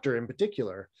chapter in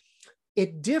particular,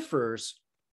 it differs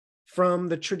from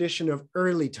the tradition of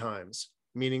early times,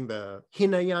 meaning the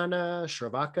Hinayana,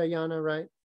 Shravakayana, right?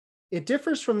 It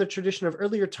differs from the tradition of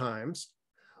earlier times,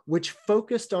 which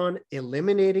focused on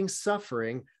eliminating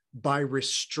suffering by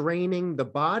restraining the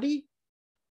body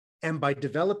and by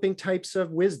developing types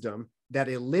of wisdom that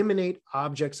eliminate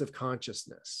objects of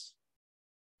consciousness.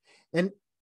 And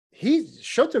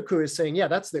Shotoku is saying, yeah,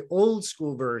 that's the old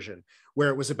school version, where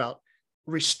it was about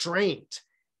restraint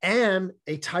and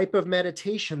a type of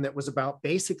meditation that was about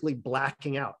basically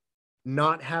blacking out,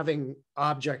 not having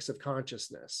objects of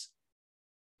consciousness.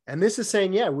 And this is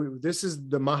saying, yeah, this is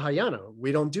the Mahayana.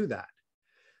 We don't do that.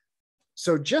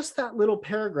 So just that little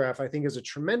paragraph, I think, is a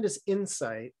tremendous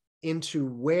insight into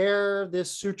where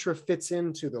this sutra fits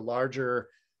into the larger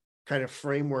kind of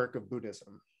framework of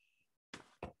Buddhism.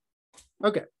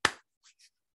 Okay.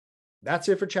 That's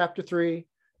it for chapter 3.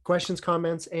 Questions,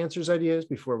 comments, answers, ideas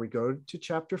before we go to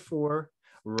chapter 4.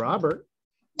 Robert.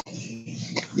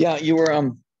 Yeah, you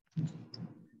were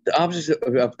the objects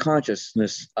of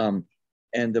consciousness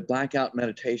and the blackout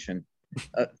meditation.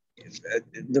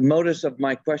 The modus of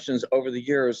my questions over the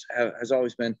years has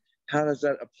always been, how does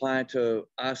that apply to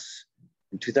us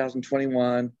in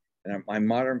 2021 and my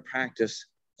modern practice?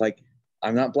 Like,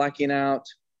 I'm not blacking out.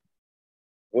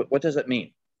 What does it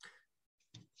mean?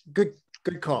 Good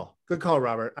call. Good call,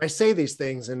 Robert. I say these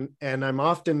things and I'm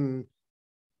often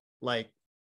like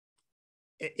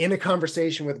in a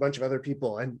conversation with a bunch of other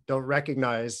people and don't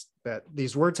recognize that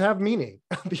these words have meaning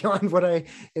beyond what I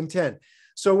intend.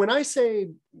 So when I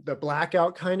say the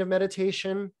blackout kind of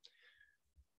meditation,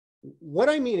 what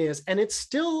I mean is, and it's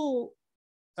still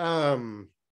a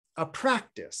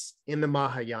practice in the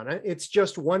Mahayana, it's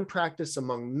just one practice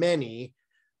among many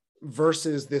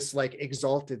versus this like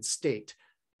exalted state.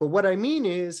 But what I mean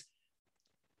is,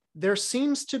 there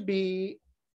seems to be,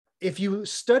 if you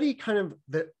study kind of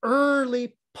the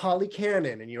early Pali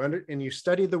Canon and you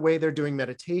study the way they're doing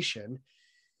meditation,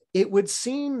 it would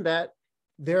seem that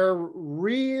they're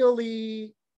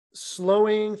really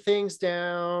slowing things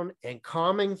down and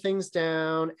calming things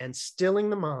down and stilling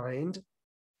the mind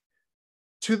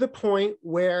to the point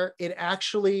where it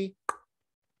actually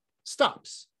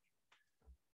stops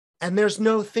and there's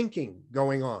no thinking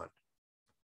going on.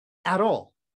 at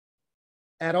all,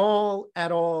 at all,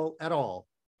 at all, at all.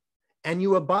 And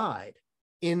you abide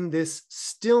in this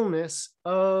stillness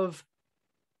of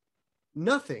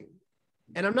nothing.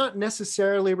 And I'm not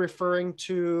necessarily referring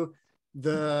to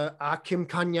the Akim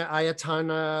Kanya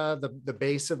Ayatana, the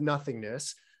base of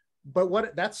nothingness,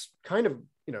 but that's kind of,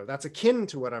 that's akin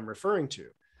to what I'm referring to.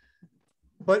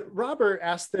 But Robert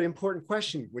asked the important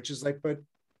question, which is like, but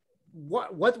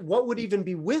what would even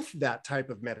be with that type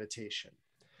of meditation?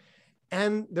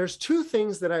 And there's two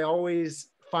things that I always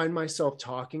find myself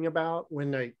talking about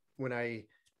when I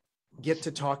get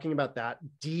to talking about that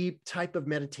deep type of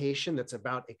meditation that's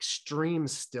about extreme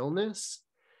stillness.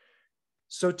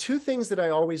 So two things that I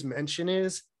always mention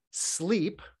is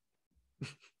sleep,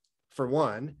 for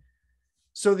one.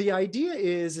 So the idea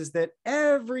is that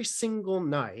every single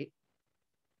night,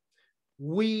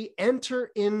 we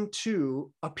enter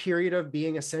into a period of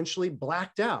being essentially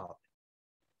blacked out.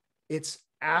 It's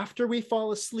after we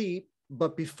fall asleep,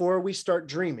 but before we start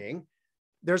dreaming,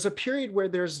 there's a period where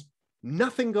there's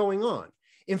nothing going on.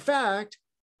 In fact,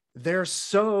 there's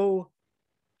so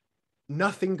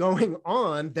nothing going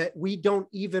on that we don't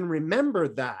even remember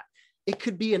that. It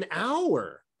could be an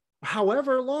hour,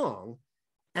 however long,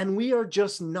 and we are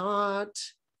just not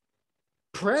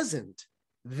present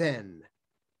then.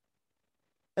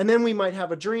 And then we might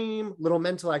have a dream, little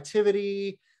mental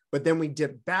activity, but then we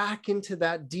dip back into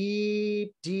that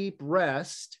deep, deep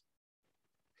rest,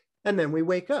 and then we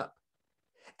wake up.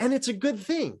 And it's a good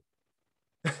thing.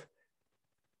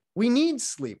 We need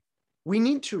sleep. We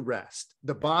need to rest.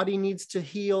 The body needs to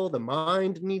heal. The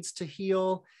mind needs to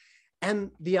heal.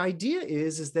 And the idea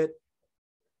is that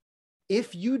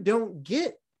if you don't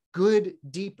get good,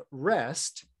 deep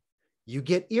rest, you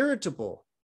get irritable,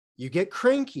 you get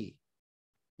cranky,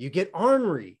 you get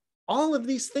ornery. All of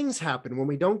these things happen when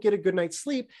we don't get a good night's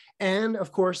sleep. And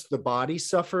of course, the body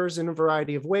suffers in a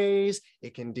variety of ways.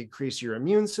 It can decrease your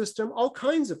immune system, all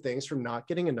kinds of things from not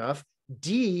getting enough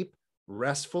deep,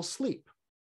 restful sleep.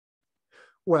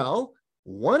 Well,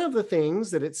 one of the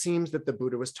things that it seems that the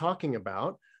Buddha was talking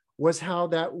about was how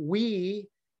that we,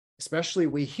 especially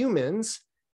we humans,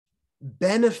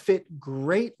 benefit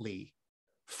greatly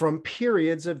from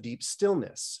periods of deep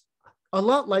stillness. A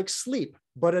lot like sleep,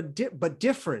 but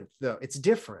different though. It's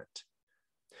different.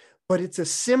 But it's a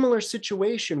similar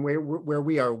situation where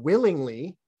we are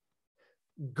willingly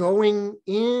going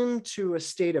into a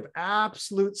state of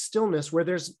absolute stillness where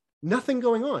there's nothing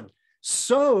going on.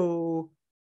 So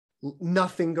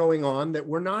nothing going on that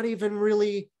we're not even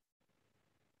really,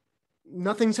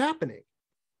 nothing's happening.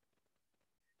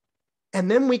 And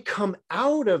then we come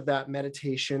out of that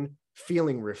meditation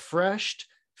feeling refreshed,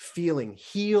 feeling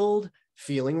healed,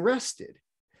 feeling rested.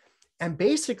 And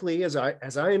basically, as I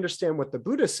understand what the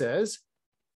Buddha says,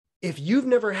 if you've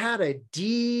never had a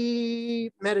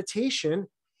deep meditation,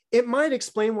 it might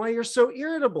explain why you're so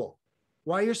irritable,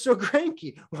 why you're so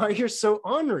cranky, why you're so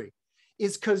ornery.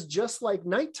 Is because just like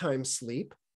nighttime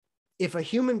sleep, if a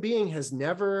human being has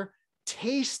never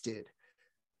tasted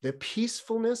the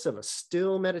peacefulness of a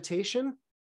still meditation,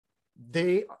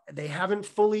 they haven't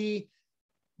fully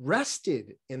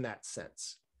rested in that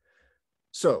sense.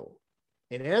 So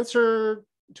in answer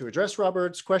to address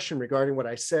Robert's question regarding what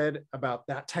I said about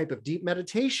that type of deep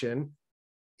meditation,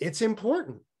 it's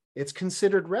important. It's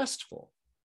considered restful.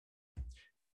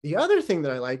 The other thing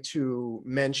that I like to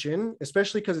mention,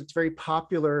 especially because it's very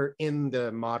popular in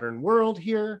the modern world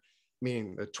here,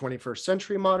 meaning the 21st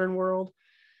century modern world,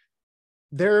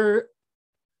 there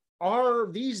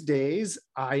are these days,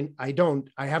 I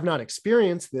have not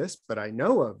experienced this, but I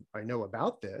know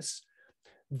about this.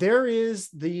 There is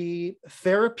the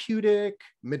therapeutic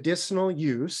medicinal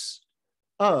use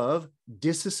of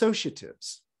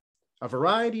disassociatives, a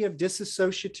variety of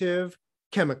dissociative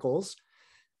chemicals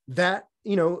that,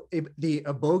 the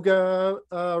iboga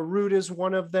root is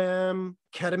one of them.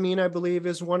 Ketamine, I believe,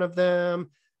 is one of them.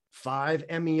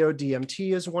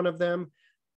 5-MeO-DMT is one of them.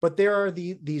 But there are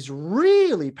these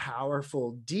really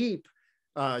powerful, deep,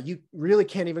 you really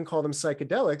can't even call them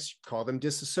psychedelics, call them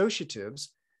disassociatives.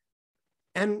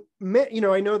 And,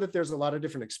 I know that there's a lot of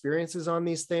different experiences on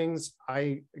these things.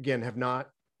 I, again, have not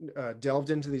delved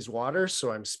into these waters,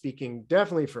 so I'm speaking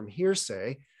definitely from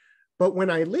hearsay. But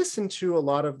when I listen to a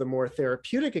lot of the more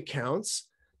therapeutic accounts,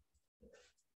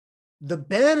 the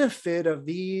benefit of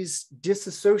these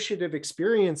disassociative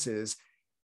experiences,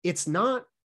 it's not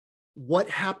what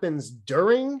happens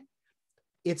during,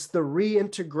 it's the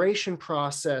reintegration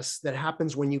process that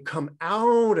happens when you come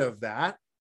out of that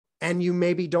and you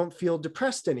maybe don't feel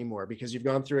depressed anymore because you've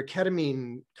gone through a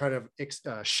ketamine kind of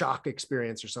shock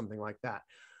experience or something like that.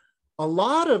 A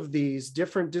lot of these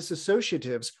different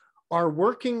disassociatives are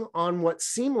working on what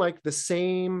seem like the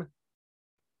same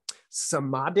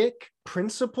samadhic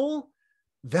principle,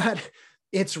 that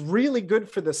it's really good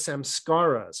for the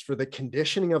samskaras, for the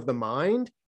conditioning of the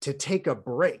mind, to take a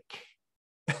break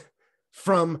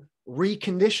from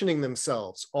reconditioning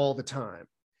themselves all the time.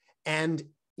 And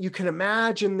you can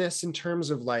imagine this in terms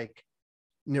of like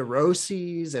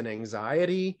neuroses and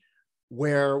anxiety,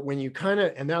 where when you kind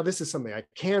of, and now this is something I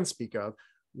can speak of,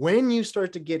 when you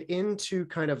start to get into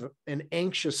kind of an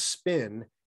anxious spin,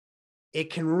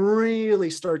 it can really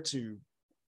start to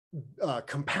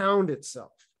compound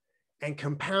itself and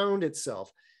compound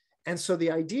itself. And so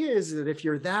the idea is that if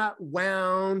you're that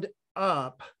wound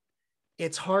up,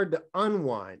 it's hard to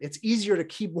unwind. It's easier to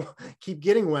keep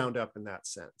getting wound up in that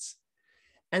sense.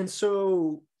 And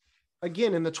so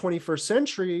again, in the 21st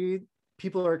century,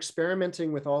 people are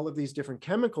experimenting with all of these different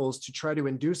chemicals to try to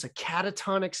induce a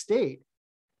catatonic state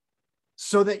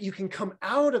so that you can come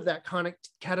out of that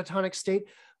catatonic state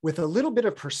with a little bit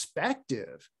of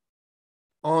perspective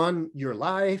on your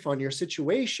life, on your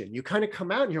situation. You kind of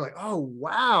come out and you're like, oh,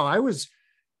 wow, I was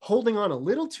holding on a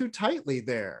little too tightly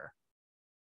there.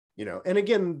 You know, and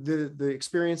again, the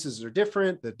experiences are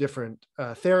different, the different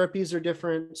therapies are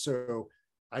different. So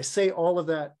I say all of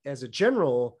that as a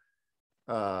general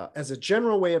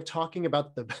way of talking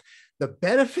about the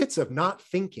benefits of not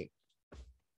thinking.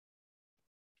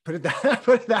 Put it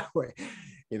that way,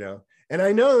 you know. And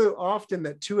I know often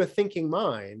that to a thinking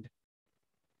mind,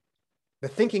 the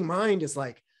thinking mind is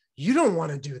like, you don't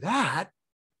want to do that.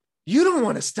 You don't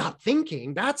want to stop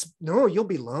thinking. No, you'll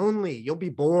be lonely. You'll be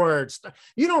bored.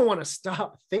 You don't want to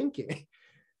stop thinking.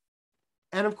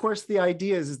 And of course, the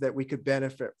idea is that we could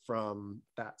benefit from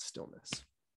that stillness.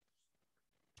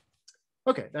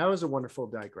 Okay, that was a wonderful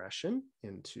digression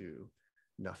into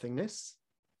nothingness.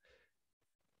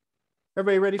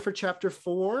 Everybody ready for chapter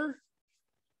 4?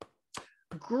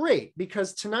 Great,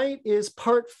 because tonight is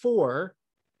part 4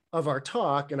 of our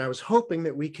talk, and I was hoping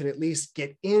that we could at least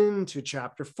get into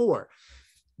chapter 4.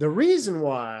 The reason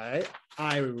why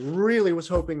I really was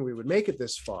hoping we would make it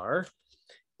this far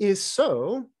is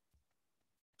so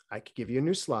I could give you a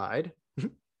new slide,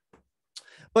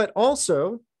 but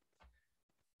also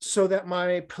so that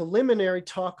my preliminary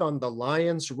talk on the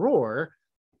lion's roar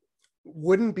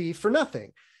wouldn't be for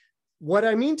nothing. What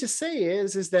I mean to say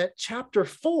is that chapter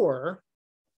 4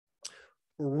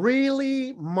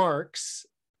 really marks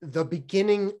the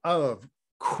beginning of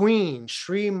Queen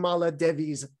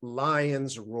Srimaladevi's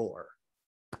lion's roar.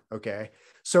 Okay,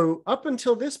 so up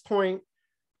until this point,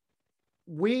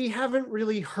 we haven't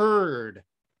really heard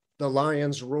the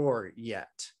lion's roar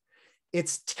yet.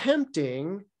 It's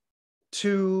tempting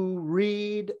to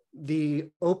read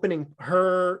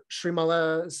her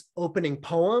Śrīmālā's opening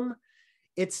poem.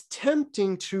 It's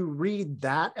tempting to read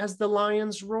that as the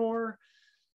lion's roar.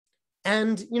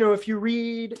 And, you know, if you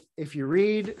read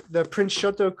the Prince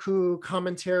Shotoku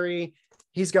commentary,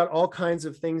 he's got all kinds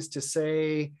of things to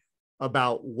say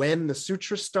about when the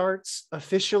sutra starts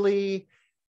officially.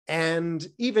 And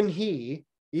even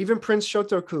Prince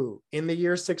Shotoku in the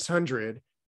year 600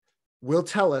 will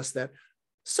tell us that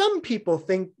some people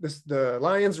think the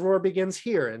lion's roar begins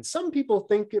here, and some people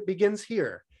think it begins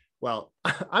here. Well,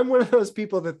 I'm one of those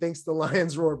people that thinks the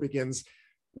lion's roar begins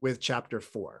with chapter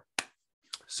 4.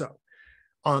 So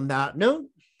on that note,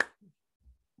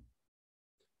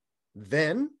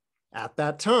 then at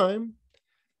that time,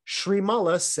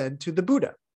 Śrīmālā said to the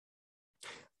Buddha,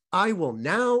 I will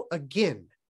now again,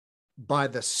 by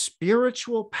the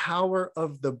spiritual power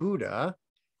of the Buddha,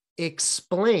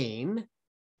 explain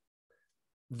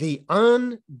the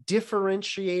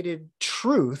undifferentiated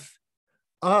truth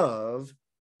of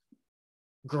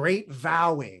great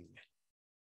vowing,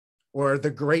 or the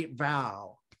great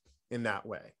vow in that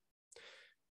way.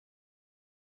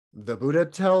 The Buddha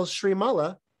tells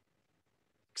Śrīmālā,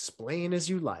 explain as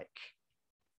you like.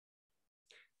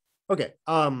 Okay,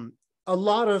 a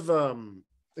lot of,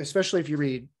 especially if you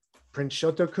read Prince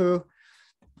Shotoku,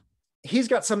 he's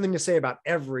got something to say about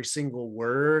every single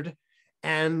word.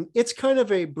 And it's kind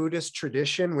of a Buddhist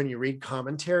tradition when you read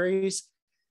commentaries.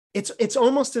 It's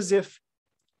almost as if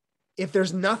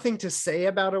there's nothing to say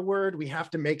about a word, we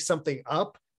have to make something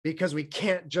up because we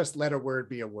can't just let a word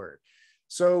be a word.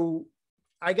 So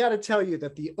I got to tell you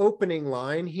that the opening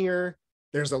line here,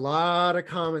 there's a lot of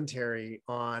commentary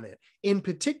on it. In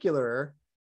particular,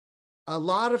 a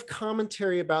lot of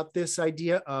commentary about this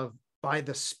idea of by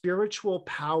the spiritual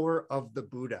power of the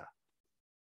Buddha.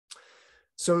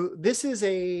 So this is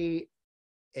a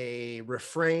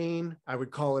refrain. I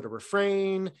would call it a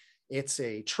refrain. It's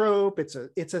a trope.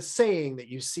 It's a saying that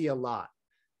you see a lot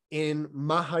in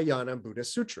Mahayana Buddha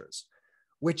sutras,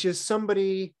 which is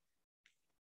somebody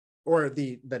or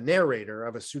the narrator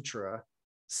of a sutra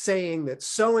saying that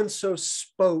so-and-so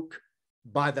spoke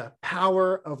by the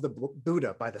power of the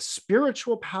Buddha, by the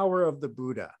spiritual power of the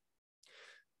Buddha.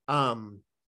 I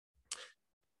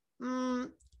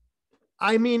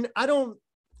mean, I don't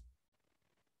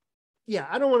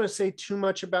want to say too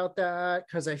much about that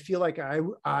because I feel like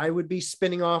I would be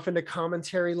spinning off into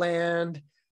commentary land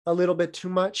a little bit too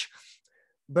much.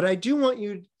 But I do want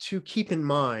you to keep in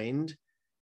mind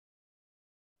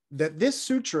that this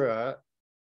sutra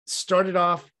started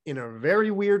off in a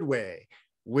very weird way,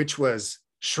 which was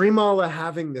Śrīmālā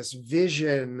having this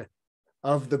vision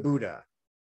of the Buddha.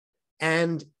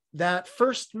 And that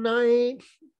first night,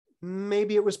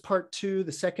 maybe it was part 2,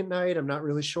 the second night, I'm not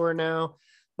really sure now,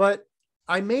 but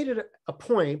I made it a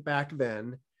point back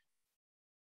then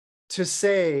to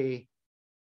say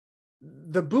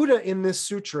the Buddha in this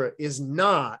sutra is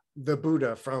not the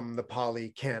Buddha from the Pali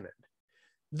canon.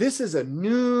 This is a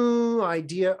new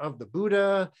idea of the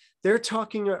Buddha. They're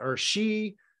talking, or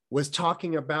she was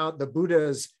talking about the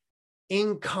Buddha's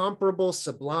incomparable,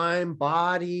 sublime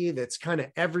body that's kind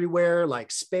of everywhere like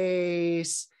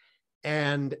space.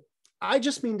 And I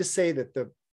just mean to say that the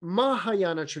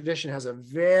Mahayana tradition has a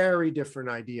very different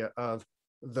idea of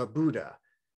the Buddha.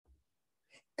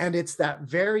 And it's that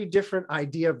very different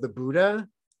idea of the Buddha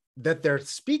that they're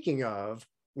speaking of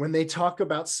when they talk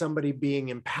about somebody being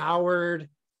empowered.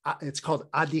 It's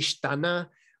called adhisthana.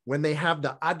 When they have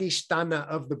the adhisthana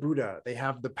of the Buddha, they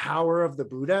have the power of the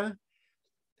Buddha.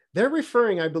 They're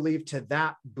referring, I believe, to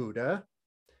that Buddha.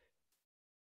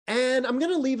 And I'm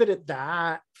going to leave it at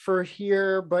that for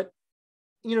here. But,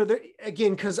 you know,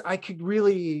 again, because I could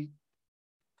really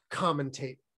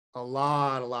commentate a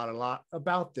lot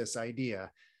about this idea.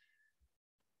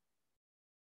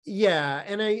 Yeah,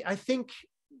 and I think,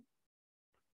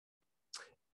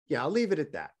 yeah, I'll leave it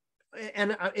at that.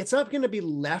 And it's not going to be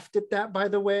left at that, by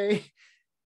the way.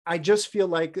 I just feel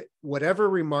like whatever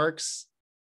remarks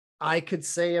I could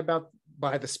say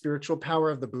by the spiritual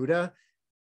power of the Buddha,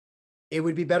 it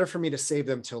would be better for me to save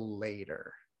them till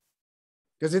later.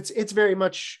 Because it's very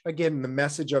much, again, the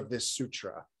message of this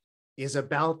sutra is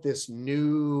about this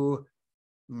new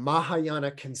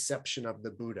Mahayana conception of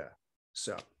the Buddha.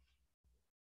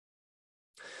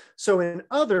 So in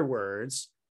other words,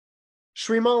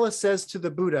 Śrīmālā says to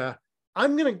the Buddha,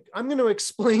 I'm going to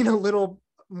explain a little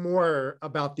more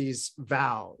about these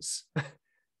vows.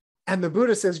 And the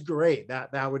Buddha says, great,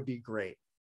 that would be great.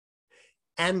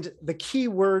 And the key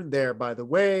word there, by the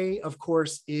way, of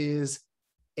course, is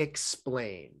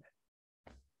explain.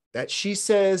 That she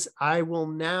says, I will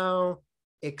now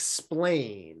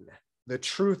explain the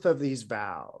truth of these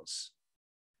vows,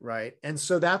 right? And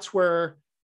so that's where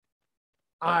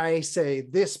I say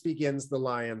this begins the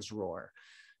lion's roar.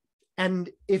 And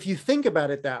if you think about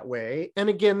it that way, and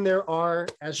again, there are,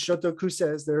 as Shotoku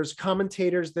says, there's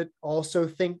commentators that also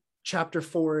think chapter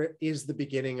 4 is the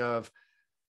beginning of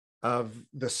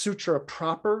the sutra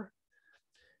proper.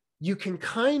 You can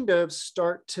kind of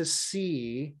start to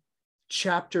see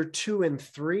chapter 2 and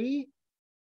 3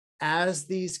 as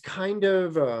these kind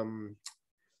of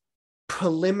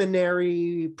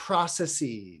preliminary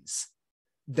processes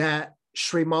that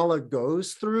Śrīmālā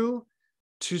goes through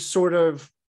to sort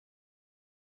of,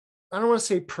 I don't want to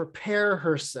say prepare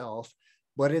herself,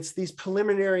 but it's these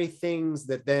preliminary things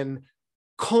that then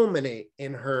culminate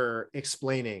in her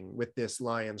explaining with this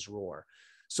lion's roar.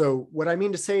 So what I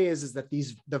mean to say is that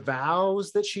the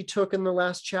vows that she took in the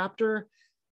last chapter,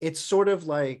 it's sort of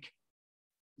like,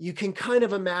 you can kind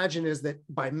of imagine is that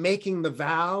by making the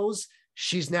vows,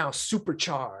 she's now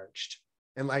supercharged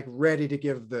and like ready to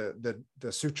give the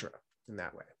sutra in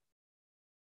that way.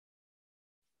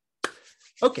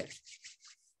 Okay.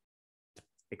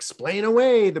 Explain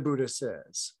away, the Buddha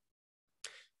says.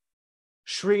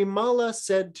 Śrīmālā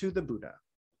said to the Buddha,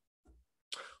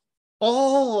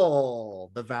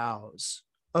 all the vows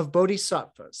of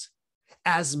bodhisattvas,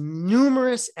 as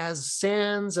numerous as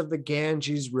sands of the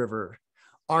Ganges River,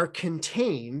 are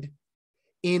contained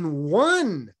in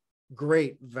one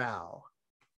great vow,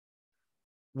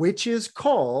 which is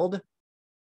called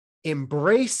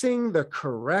embracing the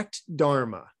correct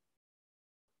Dharma,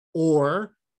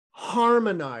 or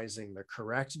harmonizing the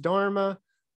correct Dharma,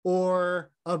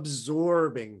 or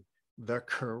absorbing the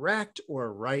correct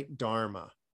or right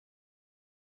Dharma.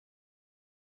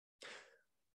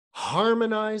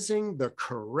 Harmonizing the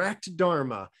correct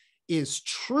Dharma is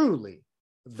truly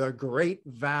the great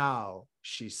vow,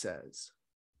 she says.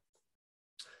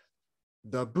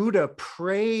 The Buddha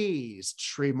praised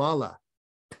Śrīmālā.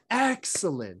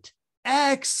 Excellent,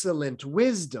 excellent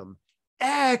wisdom,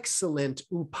 excellent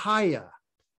upaya,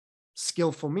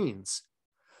 skillful means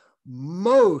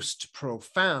most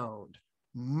profound,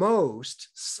 most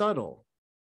subtle.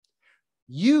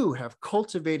 You have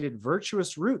cultivated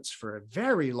virtuous roots for a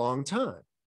very long time.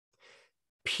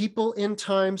 People in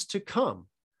times to come,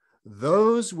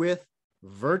 those with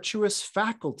virtuous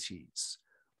faculties,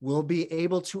 will be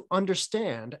able to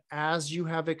understand as you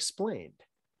have explained.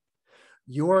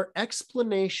 Your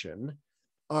explanation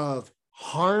of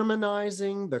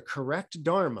harmonizing the correct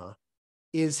Dharma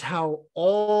is how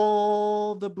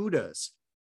all the Buddhas,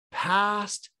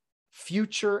 past,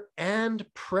 future, and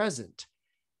present,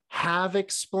 have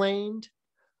explained,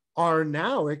 are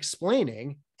now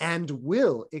explaining, and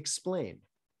will explain.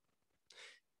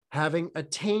 Having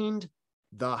attained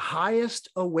the highest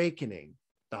awakening,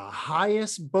 the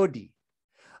highest Bodhi,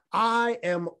 I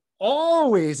am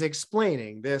always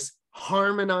explaining this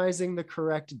harmonizing the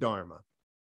correct Dharma.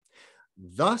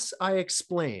 Thus I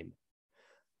explain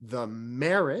the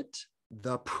merit,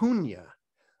 the punya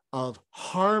of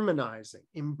harmonizing,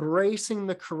 embracing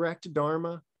the correct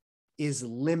Dharma is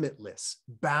limitless,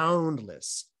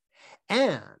 boundless,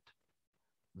 and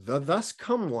the thus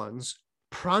come one's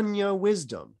prajna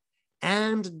wisdom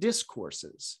and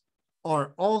discourses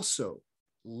are also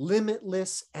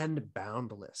limitless and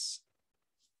boundless.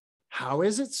 How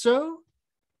is it so?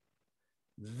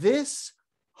 This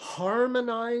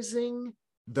harmonizing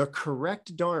the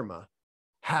correct Dharma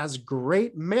has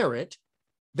great merit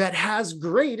that has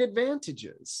great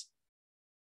advantages.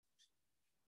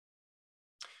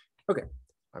 Okay,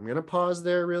 I'm going to pause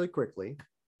there really quickly.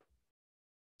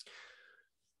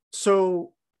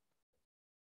 So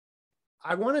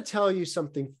I want to tell you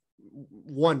something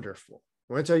wonderful.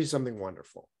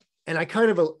 And I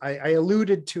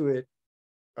alluded to it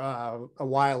a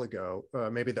while ago,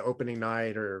 maybe the opening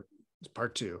night or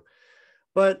part 2.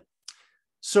 But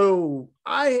so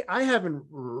I haven't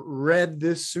read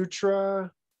this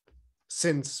sutra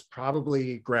since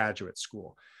probably graduate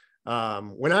school.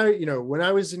 When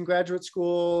I was in graduate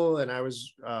school and I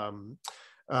was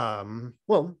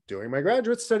doing my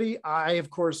graduate study, I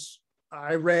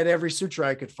read every sutra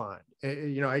I could find.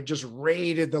 I just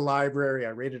raided the library. I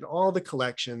raided all the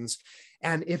collections.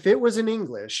 And if it was in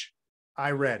English,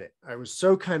 I read it. I was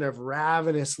so kind of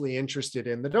ravenously interested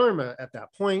in the Dharma at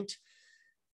that point.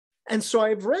 And so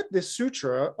I've read this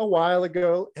sutra a while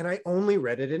ago, and I only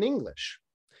read it in English.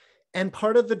 And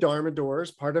part of the Dharma Doors,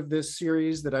 part of this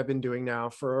series that I've been doing now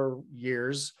for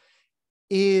years,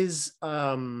 is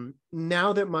now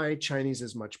that my Chinese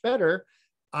is much better,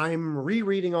 I'm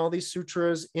rereading all these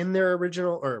sutras in their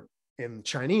original, or in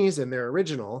Chinese in their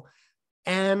original,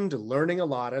 and learning a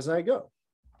lot as I go.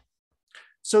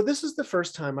 So this is the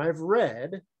first time I've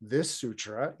read this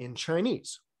sutra in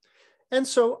Chinese. And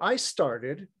so I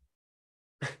started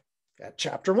at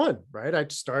chapter 1, right? I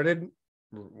started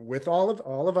with all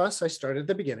of us. I started at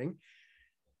the beginning.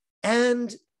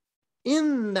 And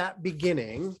in that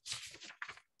beginning,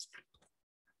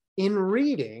 in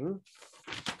reading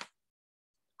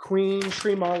Queen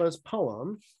Śrīmāla's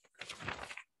poem,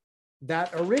 that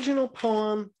original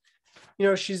poem,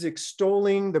 she's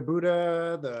extolling the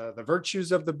Buddha, the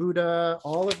virtues of the Buddha,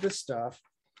 all of this stuff.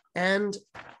 And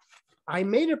I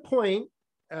made a point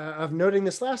of noting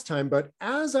this last time, but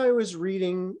as I was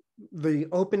reading the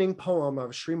opening poem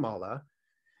of Śrīmālā,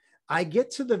 I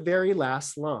get to the very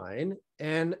last line.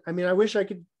 And I mean, I wish I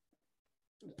could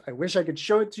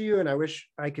show it to you, and I wish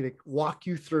I could walk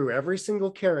you through every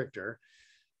single character.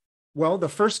 Well, the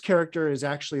first character is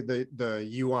actually the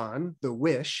yuan, the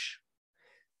wish.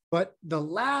 But the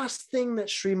last thing that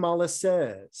Śrīmālā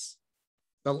says,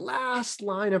 the last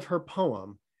line of her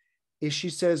poem, is she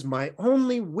says, my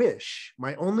only wish,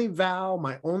 my only vow,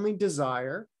 my only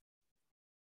desire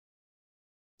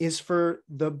is for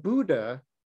the Buddha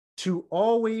to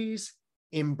always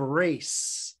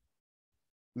embrace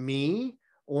me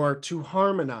or to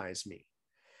harmonize me.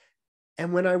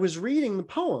 And when I was reading the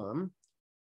poem,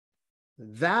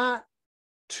 those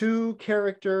two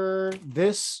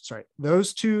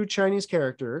Chinese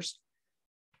characters,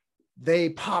 they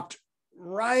popped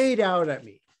right out at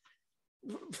me.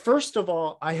 First of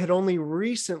all, I had only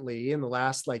recently, in the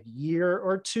last year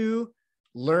or two,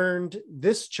 learned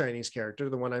this Chinese character,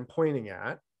 the one I'm pointing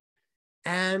at.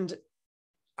 And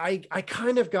I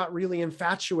kind of got really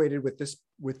infatuated with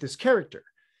this character.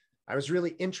 I was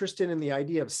really interested in the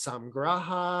idea of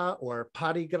samgraha or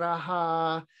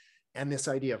parigraha, and this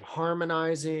idea of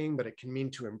harmonizing, but it can mean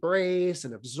to embrace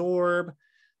and absorb.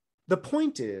 The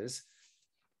point is,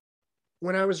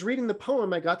 when I was reading the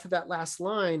poem, I got to that last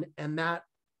line, and that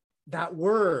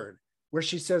word where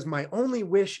she says, my only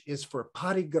wish is for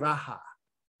parigraha.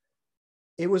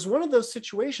 it was one of those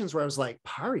situations where I was like,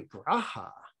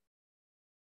 parigraha,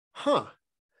 huh?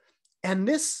 And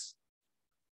this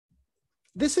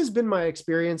has been my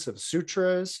experience of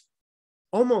sutras.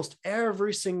 Almost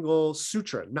every single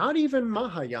sutra, not even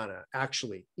Mahayana,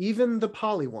 actually, even the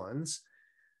Pali ones,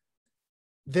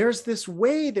 there's this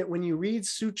way that when you read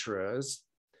sutras,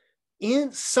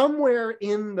 in somewhere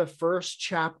in the first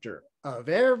chapter of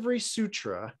every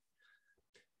sutra,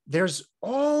 there's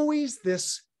always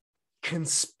this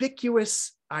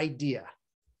conspicuous idea.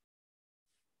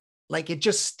 Like it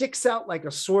just sticks out like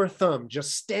a sore thumb,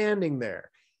 just standing there.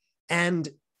 And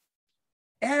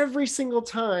every single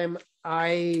time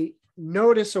I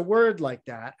notice a word like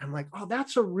that, I'm like, oh,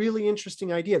 that's a really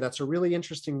interesting idea. That's a really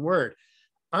interesting word.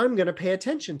 I'm going to pay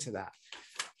attention to that.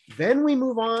 Then we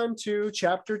move on to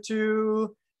chapter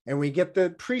 2 and we get the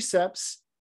precepts.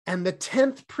 And the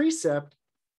 10th precept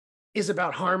is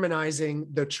about harmonizing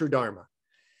the true Dharma.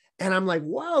 And I'm like,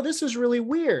 wow, this is really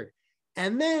weird.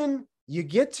 And then you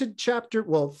get to chapter,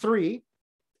 3,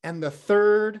 and the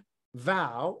 3rd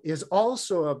vow is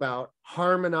also about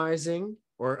harmonizing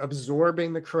or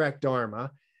absorbing the correct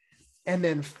Dharma. And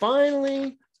then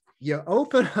finally, you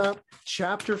open up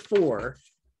chapter 4,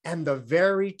 and the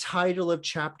very title of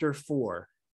chapter 4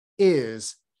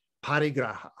 is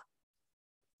parigraha.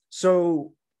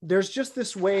 So there's just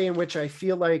this way in which I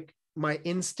feel like my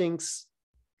instincts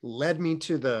led me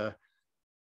to the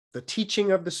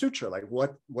teaching of the sutra, like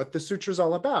what the sutra is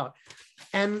all about.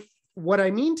 And what I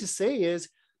mean to say is,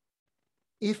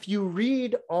 if you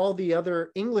read all the other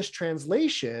English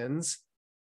translations,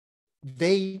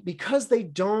 because they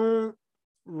don't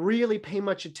really pay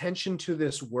much attention to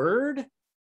this word,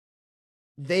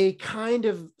 they kind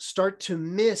of start to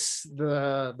miss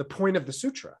the point of the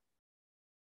sutra.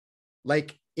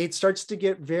 Like it starts to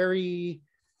get very,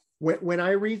 when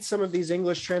I read some of these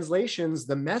English translations,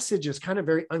 the message is kind of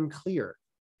very unclear.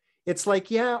 It's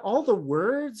like, yeah, all the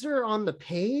words are on the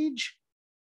page,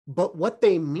 but what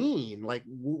they mean, like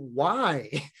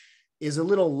why, is a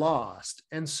little lost.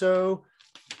 And so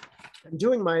I'm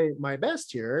doing my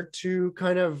best here to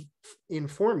kind of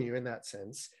inform you in that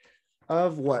sense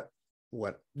of what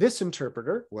this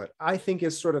interpreter, what I think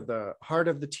is sort of the heart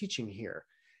of the teaching here.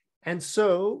 And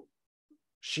so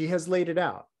she has laid it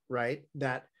out, right?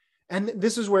 That, and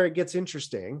this is where it gets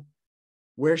interesting,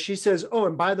 where she says, oh,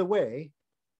 and by the way,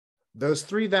 those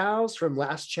 3 vows from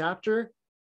last chapter,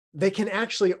 they can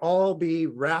actually all be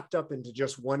wrapped up into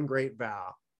just one great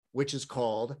vow, which is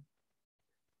called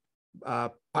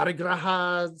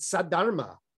parigraha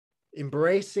sadharma,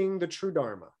 embracing the true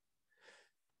Dharma.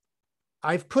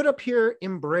 I've put up here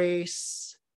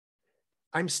embrace.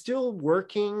 I'm still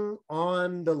working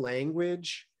on the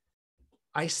language.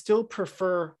 I still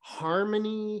prefer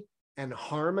harmony and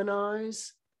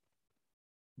harmonize,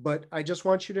 but I just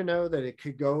want you to know that it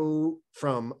could go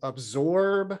from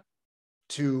absorb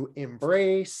to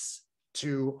embrace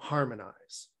to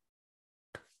harmonize.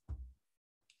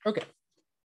 Okay.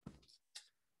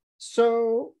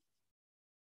 So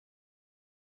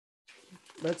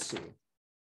let's see.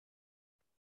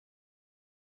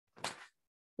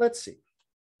 A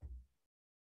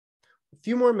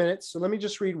few more minutes. So let me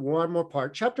just read one more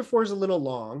part. Chapter 4 is a little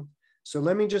long. So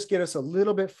let me just get us a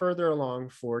little bit further along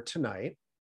for tonight.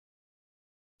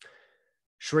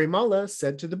 Śrīmālā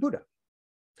said to the Buddha,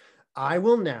 I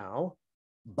will now,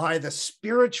 by the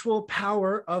spiritual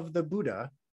power of the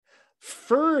Buddha,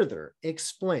 further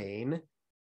explain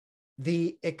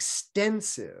the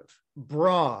extensive,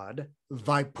 broad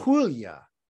vaipulya,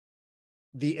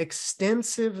 the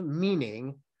extensive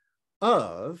meaning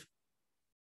of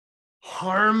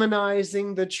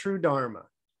harmonizing the true Dharma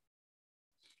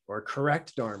or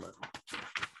correct Dharma.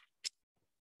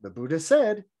 The Buddha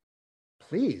said,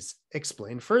 please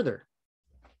explain further.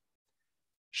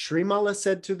 Śrīmālā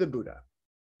said to the Buddha,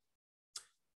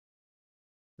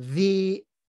 the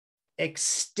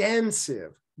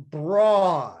extensive,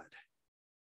 broad,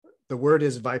 the word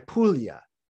is vaipulya,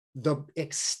 the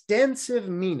extensive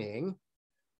meaning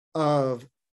of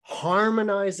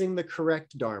harmonizing the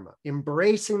correct Dharma,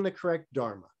 embracing the correct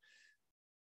Dharma.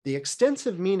 The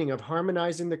extensive meaning of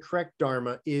harmonizing the correct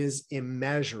Dharma is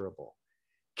immeasurable,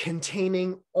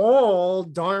 containing all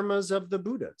Dharmas of the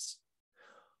Buddhas,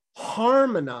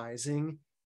 harmonizing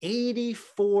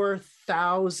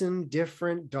 84,000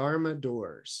 different Dharma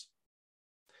doors.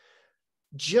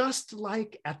 Just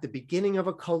like at the beginning of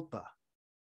a kalpa,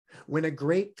 when a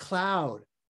great cloud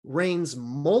rains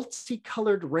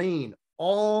multicolored rain,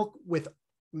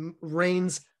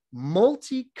 rains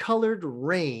multicolored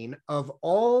rain of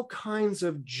all kinds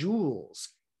of jewels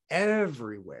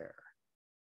everywhere.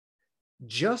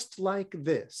 Just like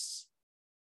this,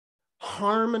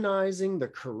 harmonizing the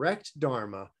correct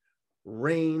Dharma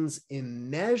rains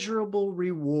immeasurable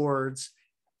rewards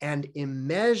and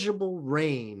immeasurable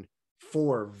rain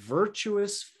for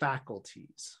virtuous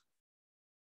faculties.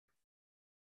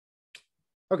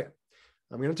 Okay,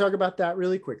 I'm going to talk about that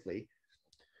really quickly.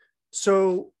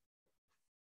 So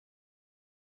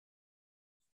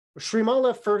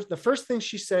Śrīmālā, the first thing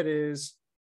she said is,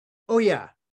 oh yeah,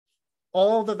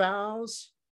 all the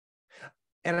vows.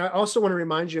 And I also want to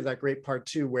remind you of that great part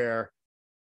too, where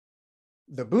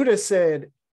the Buddha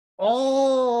said,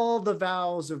 all the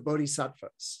vows of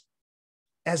bodhisattvas,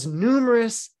 as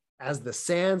numerous as the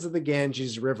sands of the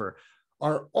Ganges River,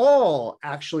 are all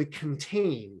actually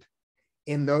contained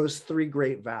in those three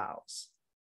great vows.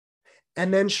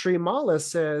 And then Śrīmālā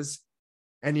says,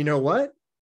 and you know what?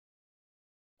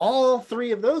 All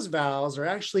three of those vows are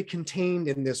actually contained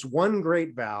in this one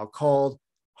great vow called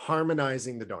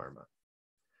harmonizing the Dharma.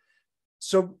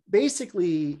 So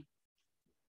basically,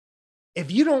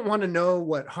 if you don't want to know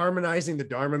what harmonizing the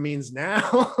Dharma means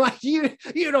now, you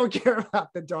don't care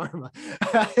about the Dharma.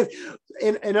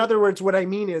 In other words, what I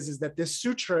mean is that this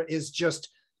sutra is just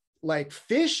like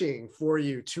fishing for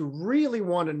you to really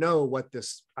want to know what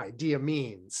this idea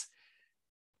means.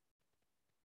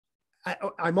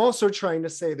 I'm also trying to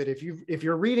say that if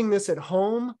you're reading this at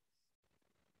home,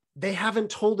 they haven't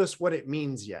told us what it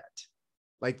means yet.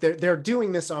 Like they're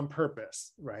doing this on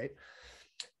purpose, right?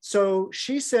 So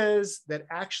she says that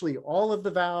actually all of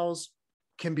the vows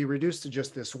can be reduced to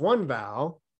just this one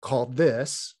vow called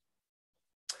this.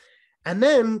 And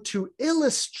then to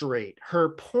illustrate her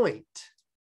point,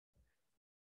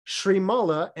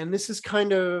 Śrīmālā, and this is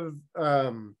kind of,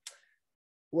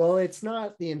 well, it's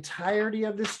not the entirety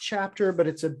of this chapter, but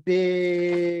it's a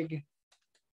big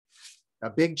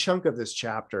chunk of this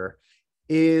chapter,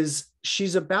 is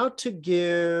she's about to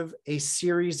give a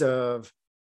series of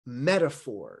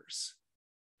metaphors,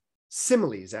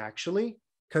 similes actually,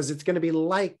 because it's going to be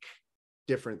like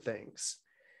different things.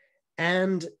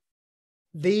 And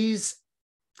these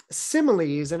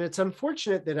similes, and it's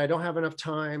unfortunate that I don't have enough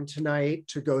time tonight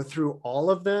to go through all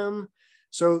of them.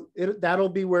 So that'll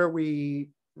be where we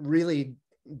really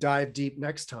dive deep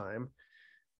next time.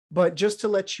 But just to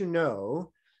let you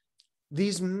know,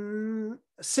 these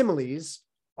similes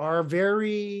are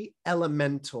very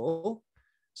elemental.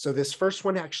 So this first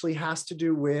one actually has to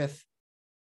do with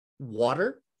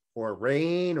water or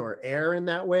rain or air in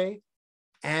that way.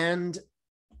 And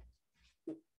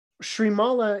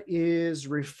Śrīmālā is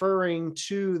referring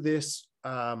to this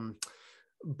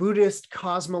Buddhist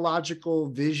cosmological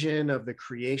vision of the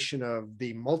creation of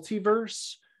the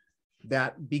multiverse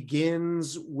that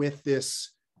begins with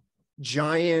this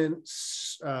giant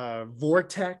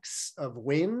vortex of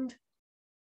wind,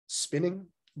 spinning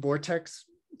vortex.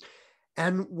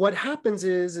 And what happens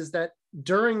is that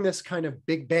during this kind of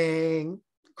Big Bang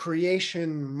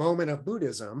creation moment of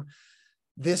Buddhism,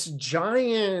 this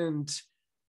giant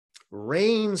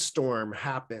rainstorm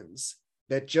happens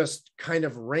that just kind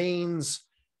of rains.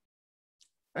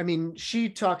 I mean, she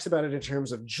talks about it in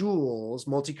terms of jewels,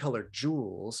 multicolored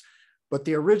jewels, but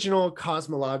the original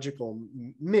cosmological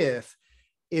myth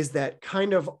is that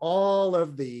kind of all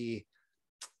of the,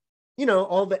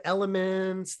 all the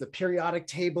elements, the periodic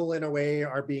table in a way,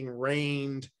 are being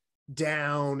rained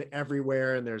down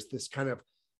everywhere. And there's this kind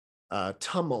of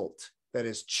tumult that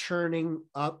is churning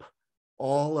up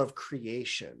all of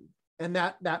creation. And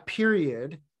that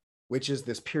period, which is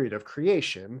this period of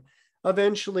creation,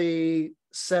 eventually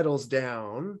settles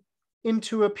down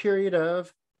into a period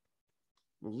of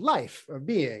life, of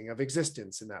being, of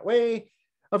existence in that way,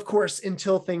 of course,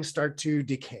 until things start to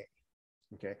decay.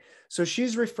 Okay, so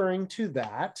she's referring to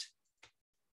that.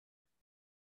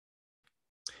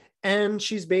 And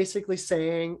she's basically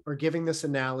saying, or giving this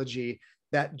analogy,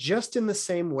 that just in the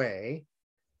same way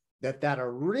that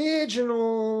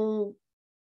original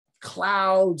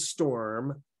cloud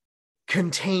storm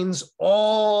contains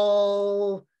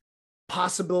all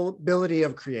possibility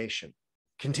of creation,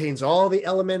 contains all the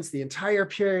elements, the entire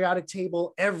periodic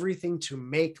table, everything to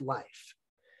make life.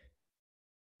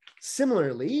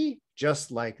 Similarly,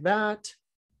 just like that,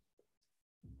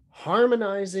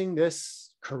 harmonizing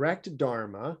this correct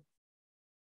Dharma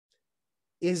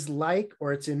is like,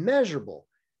 or it's immeasurable,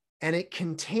 and it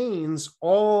contains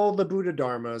all the Buddha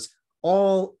Dharmas,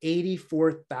 all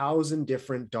 84,000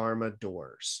 different Dharma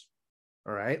doors.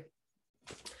 All right.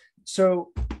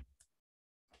 So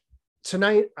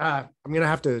tonight, I'm going to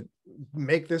have to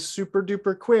make this super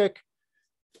duper quick.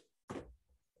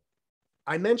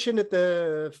 I mentioned at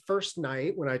the first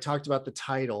night when I talked about the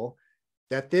title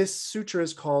that this sutra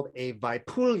is called a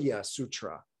Vaipulya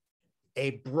Sutra.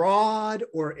 a broad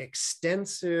or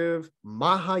extensive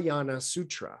Mahayana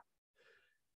Sutra.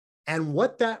 And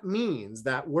what that means,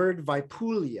 that word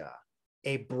Vaipulya,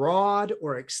 a broad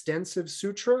or extensive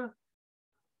sutra,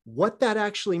 what that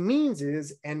actually means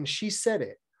is, and she said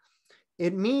it,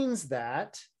 it means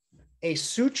that a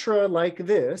sutra like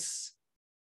this,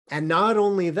 and not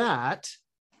only that,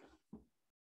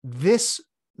 this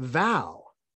vow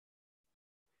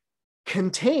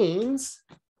contains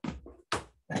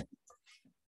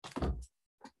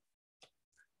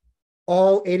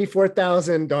all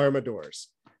 84,000 Dharma doors.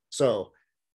 So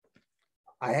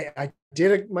I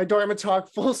did my Dharma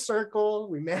talk full circle.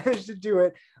 We managed to do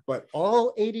it, but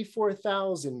all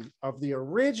 84,000 of the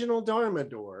original Dharma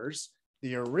doors,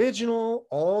 the original,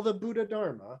 all the Buddha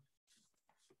Dharma,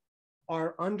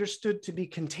 are understood to be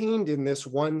contained in this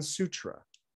one sutra.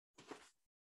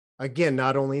 Again,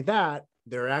 not only that,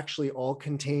 they're actually all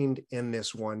contained in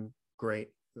this one great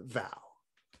vow.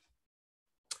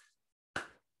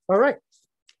 All right.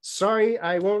 Sorry,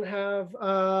 I won't have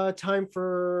time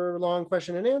for long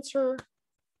question and answer.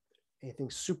 Anything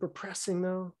super pressing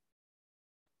though?